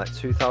everything, like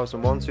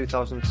 2001,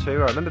 2002.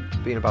 I remember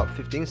being about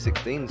 15,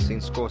 16, seeing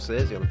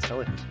Scorsese on the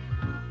telly.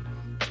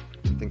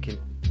 Thinking,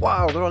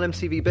 wow, they're on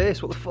MTV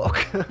Base, what the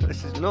fuck?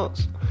 This is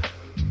nuts.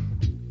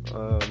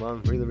 Oh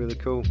man, really, really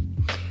cool.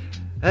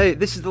 Hey,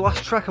 this is the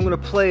last track I'm going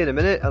to play in a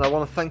minute, and I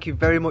want to thank you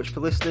very much for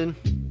listening.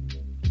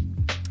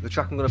 The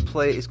track I'm going to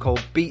play is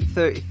called Beat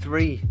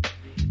 33.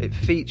 It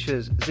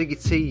features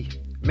Ziggy T,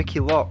 Mickey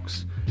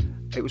Locks.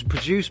 It was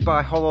produced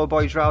by Hollow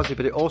Boy Drowsy,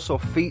 but it also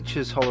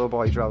features Hollow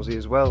Boy Drowsy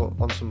as well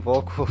on some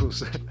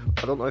vocals. I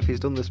don't know if he's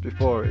done this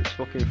before. It's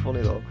fucking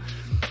funny though.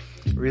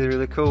 Really,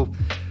 really cool.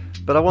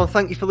 But I want to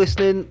thank you for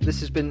listening. This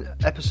has been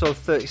episode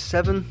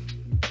 37.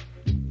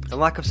 And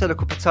like I've said a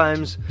couple of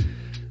times,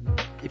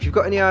 if you've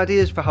got any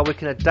ideas for how we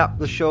can adapt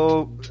the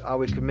show, how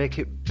we can make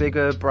it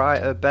bigger,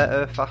 brighter,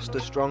 better, faster,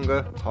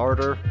 stronger,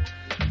 harder,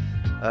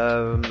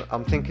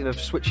 I'm thinking of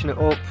switching it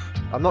up.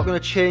 I'm not going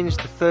to change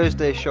the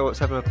Thursday show at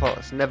 7 o'clock.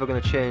 It's never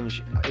going to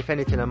change. If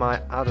anything, I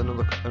might add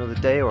another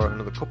day or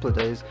another couple of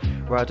days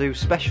where I do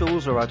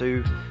specials or I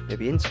do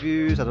maybe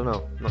interviews. I don't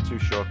know. I'm not too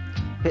sure.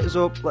 Hit us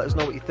up. Let us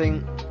know what you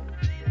think.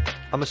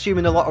 I'm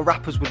assuming a lot of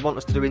rappers would want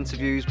us to do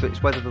interviews, but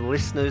it's whether the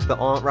listeners that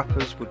aren't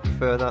rappers would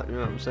prefer that, you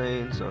know what I'm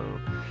saying? So,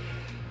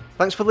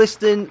 thanks for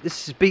listening.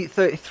 This is Beat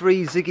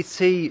 33, Ziggy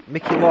T,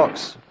 Mickey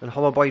Locks, and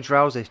Hollow Boy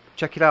Drowsy.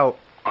 Check it out.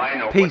 I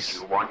know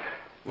Peace. what you want.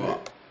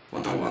 What?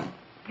 What do I want?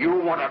 You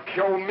want to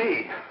kill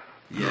me.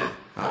 Yeah,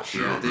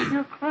 actually I do.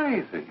 You're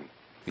crazy.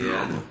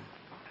 Yeah, I know.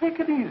 Take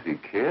it easy,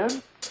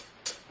 kid.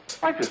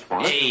 I just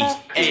want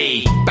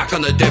Hey, back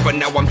on the dirt, but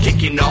now I'm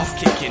kicking off.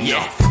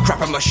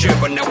 Crap on my shirt,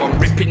 but now I'm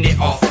ripping it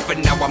off.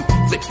 And now I'm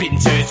flipping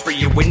turds through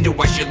your window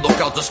as you look,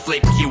 I'll just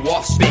flip you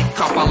off. Spit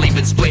cop, I'll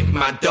even split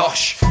my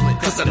dosh.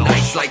 Cause I'm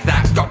nice like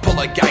that, got pull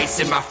of guys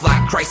in my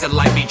flat. Christ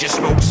alive, me just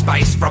smoke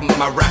spice from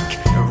my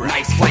rack.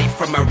 Nice plate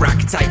from a rack,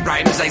 tight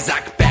rhymes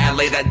Isaac. Better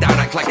lay that down,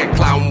 act like a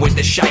clown with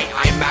the shite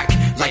I'm act.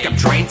 Like I'm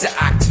trying to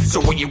act. So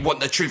when you want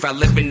the truth, I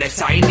live in a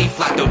tiny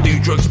flat. Don't do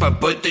drugs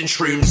but bud and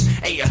shrooms.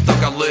 Ain't a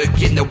thug, I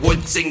lurk in the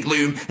woods in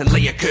gloom. And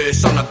lay a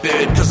curse on a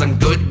bird cause I'm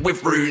good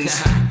with runes.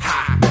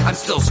 Ha, I'm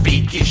still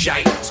speaking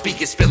shite.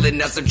 Speaking spilling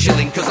as I'm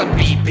chilling cause I'm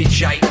beeping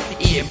shite.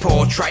 Eating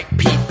portrait,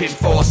 peeping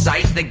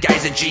foresight. The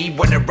guy's a G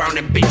when around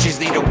and bitches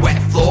need a wet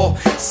floor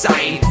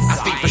sign. I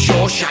speak for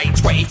sure shite.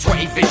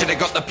 20/20 vision, I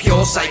got the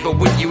pure sight. But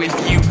with you in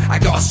view, I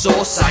got a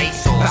sore sight.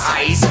 For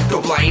eyes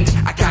go blind,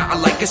 I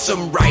can't like a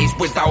sunrise.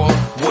 Without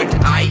them, would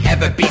I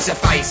ever be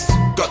sufficed?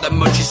 Got the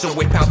munchies, so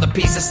whip out the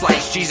piece of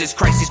slice. Jesus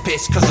Christ, he's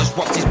pissed cause I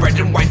swapped his bread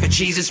and wine for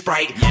cheese and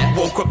Sprite.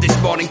 Woke up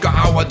this morning, got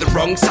out of the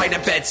wrong side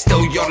of bed.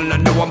 Still yawning, I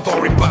know I'm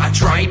boring, but I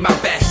try my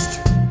best.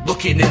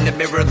 Looking in the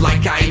mirror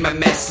like I'm a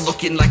mess.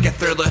 Looking like a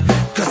thriller,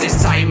 cause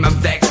it's time I'm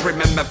vexed.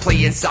 Remember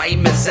playing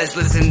Simon Says,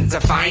 listen to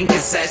fine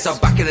cassettes. So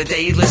back in the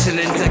day,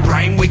 listening to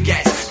grind we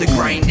get. The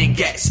grind it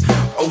gets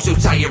oh so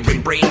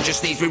tiring. Brain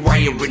just needs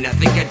rewiring. I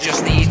think I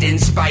just need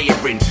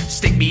inspiring.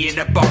 Stick me in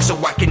a box so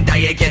I can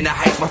die again. The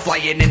heights were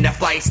flying in the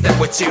flights that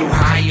were too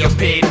high up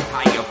in.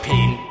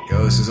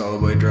 Yo, this is All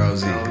the Way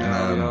Drowsy,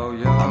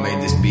 and I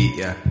made this beat,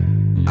 yeah.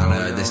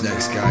 And this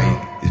next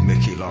guy is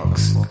Mickey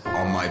Locks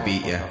on my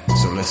beat, yeah.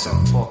 So listen.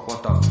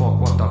 What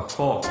the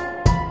fuck?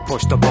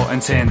 Push the button,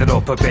 turn it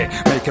up a bit.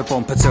 Make a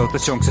bumper till the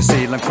chunks of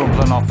ceiling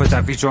crumbling off with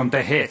every drum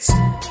that hits.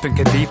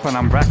 Thinking deep and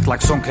I'm wrecked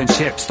like sunken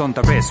ships.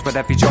 Thunder wrist with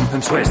every jump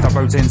and twist. I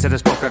wrote into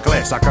this book of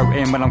glitz. I go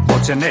in when I'm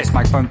clutching this.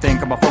 Microphone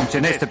think my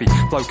function is to be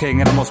flow king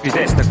and it must be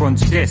this. The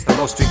grungy gist, the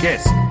lusty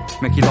gist.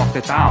 Mickey locked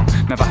it down.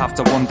 Never have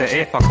to wonder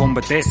if I come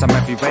with this. I'm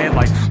everywhere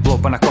like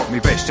blood when I cut me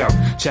wrist, yo.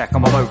 Check,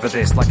 I'm all over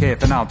this like here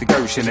for now the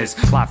ocean is.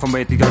 Life from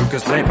where the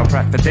ogres live. I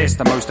prep for this,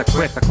 the most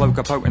equipped. The cloak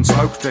of potent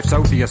smoke drifts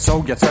over your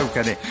soul. You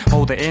token it,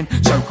 hold it in,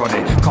 choke on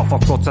it. Cough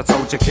off guts, I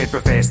told you kid for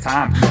first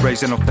time.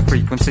 Raising up the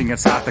frequency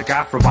inside the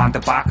gap. Rewind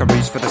it back and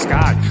reach for the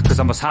sky. Cause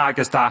I'm as high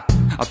as that.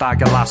 I'll die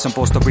your last and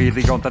bust a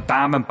wheelie on the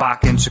diamond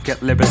back.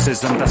 Intricate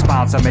lyricism that's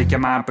bound to make your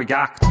mind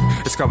react.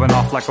 It's going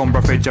off like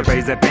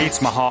unrefrigerated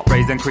beats. My heart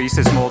rate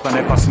increases more than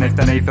if I sniffed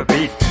an A for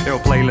beat. Ill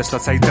playlist I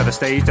take to the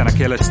stage and I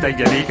kill it, stay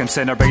unique.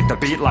 Incinerate the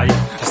beat like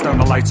a stone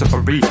that lights up a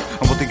reef.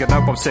 And what do you know,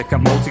 I'm sick at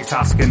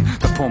multitasking.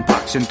 The pump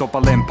action,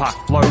 double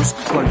impact flows.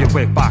 Blow your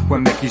wig back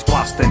when Mickey's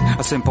blasting.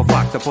 A simple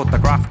fact to put the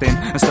graft in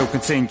and still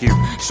continue.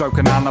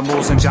 Stroking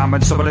animals and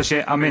jamming some of the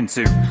shit I'm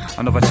into.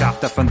 Another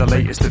chapter from the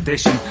latest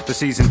edition. The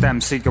seasoned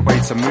MC a way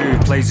to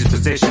move, plays his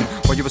position.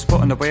 While you was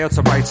putting the wheel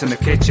to rights in the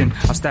kitchen,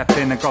 I stepped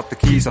in and got the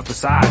keys off the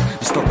side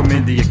and stuck them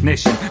in the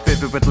ignition.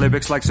 Vivid with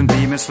lyrics like some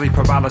demons, sleep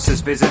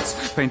paralysis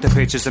visits. Paint the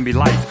pictures in me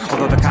life,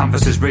 although the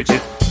canvas is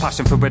rigid.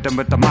 Passion for rhythm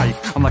with the mic,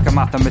 I'm like a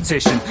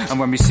mathematician. And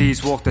when we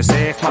seas walk this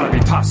earth, man, I be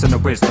passing the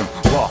wisdom.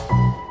 What?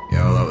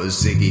 Yo, that was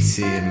Ziggy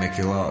T and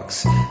Mickey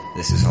Locks.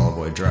 This is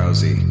Hollowboy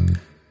Drowsy.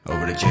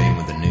 Over to Jane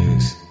with the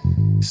news.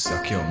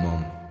 Suck your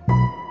mum.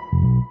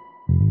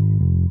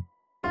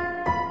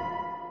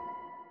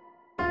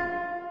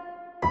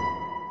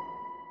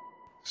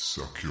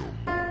 Suck your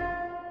mum.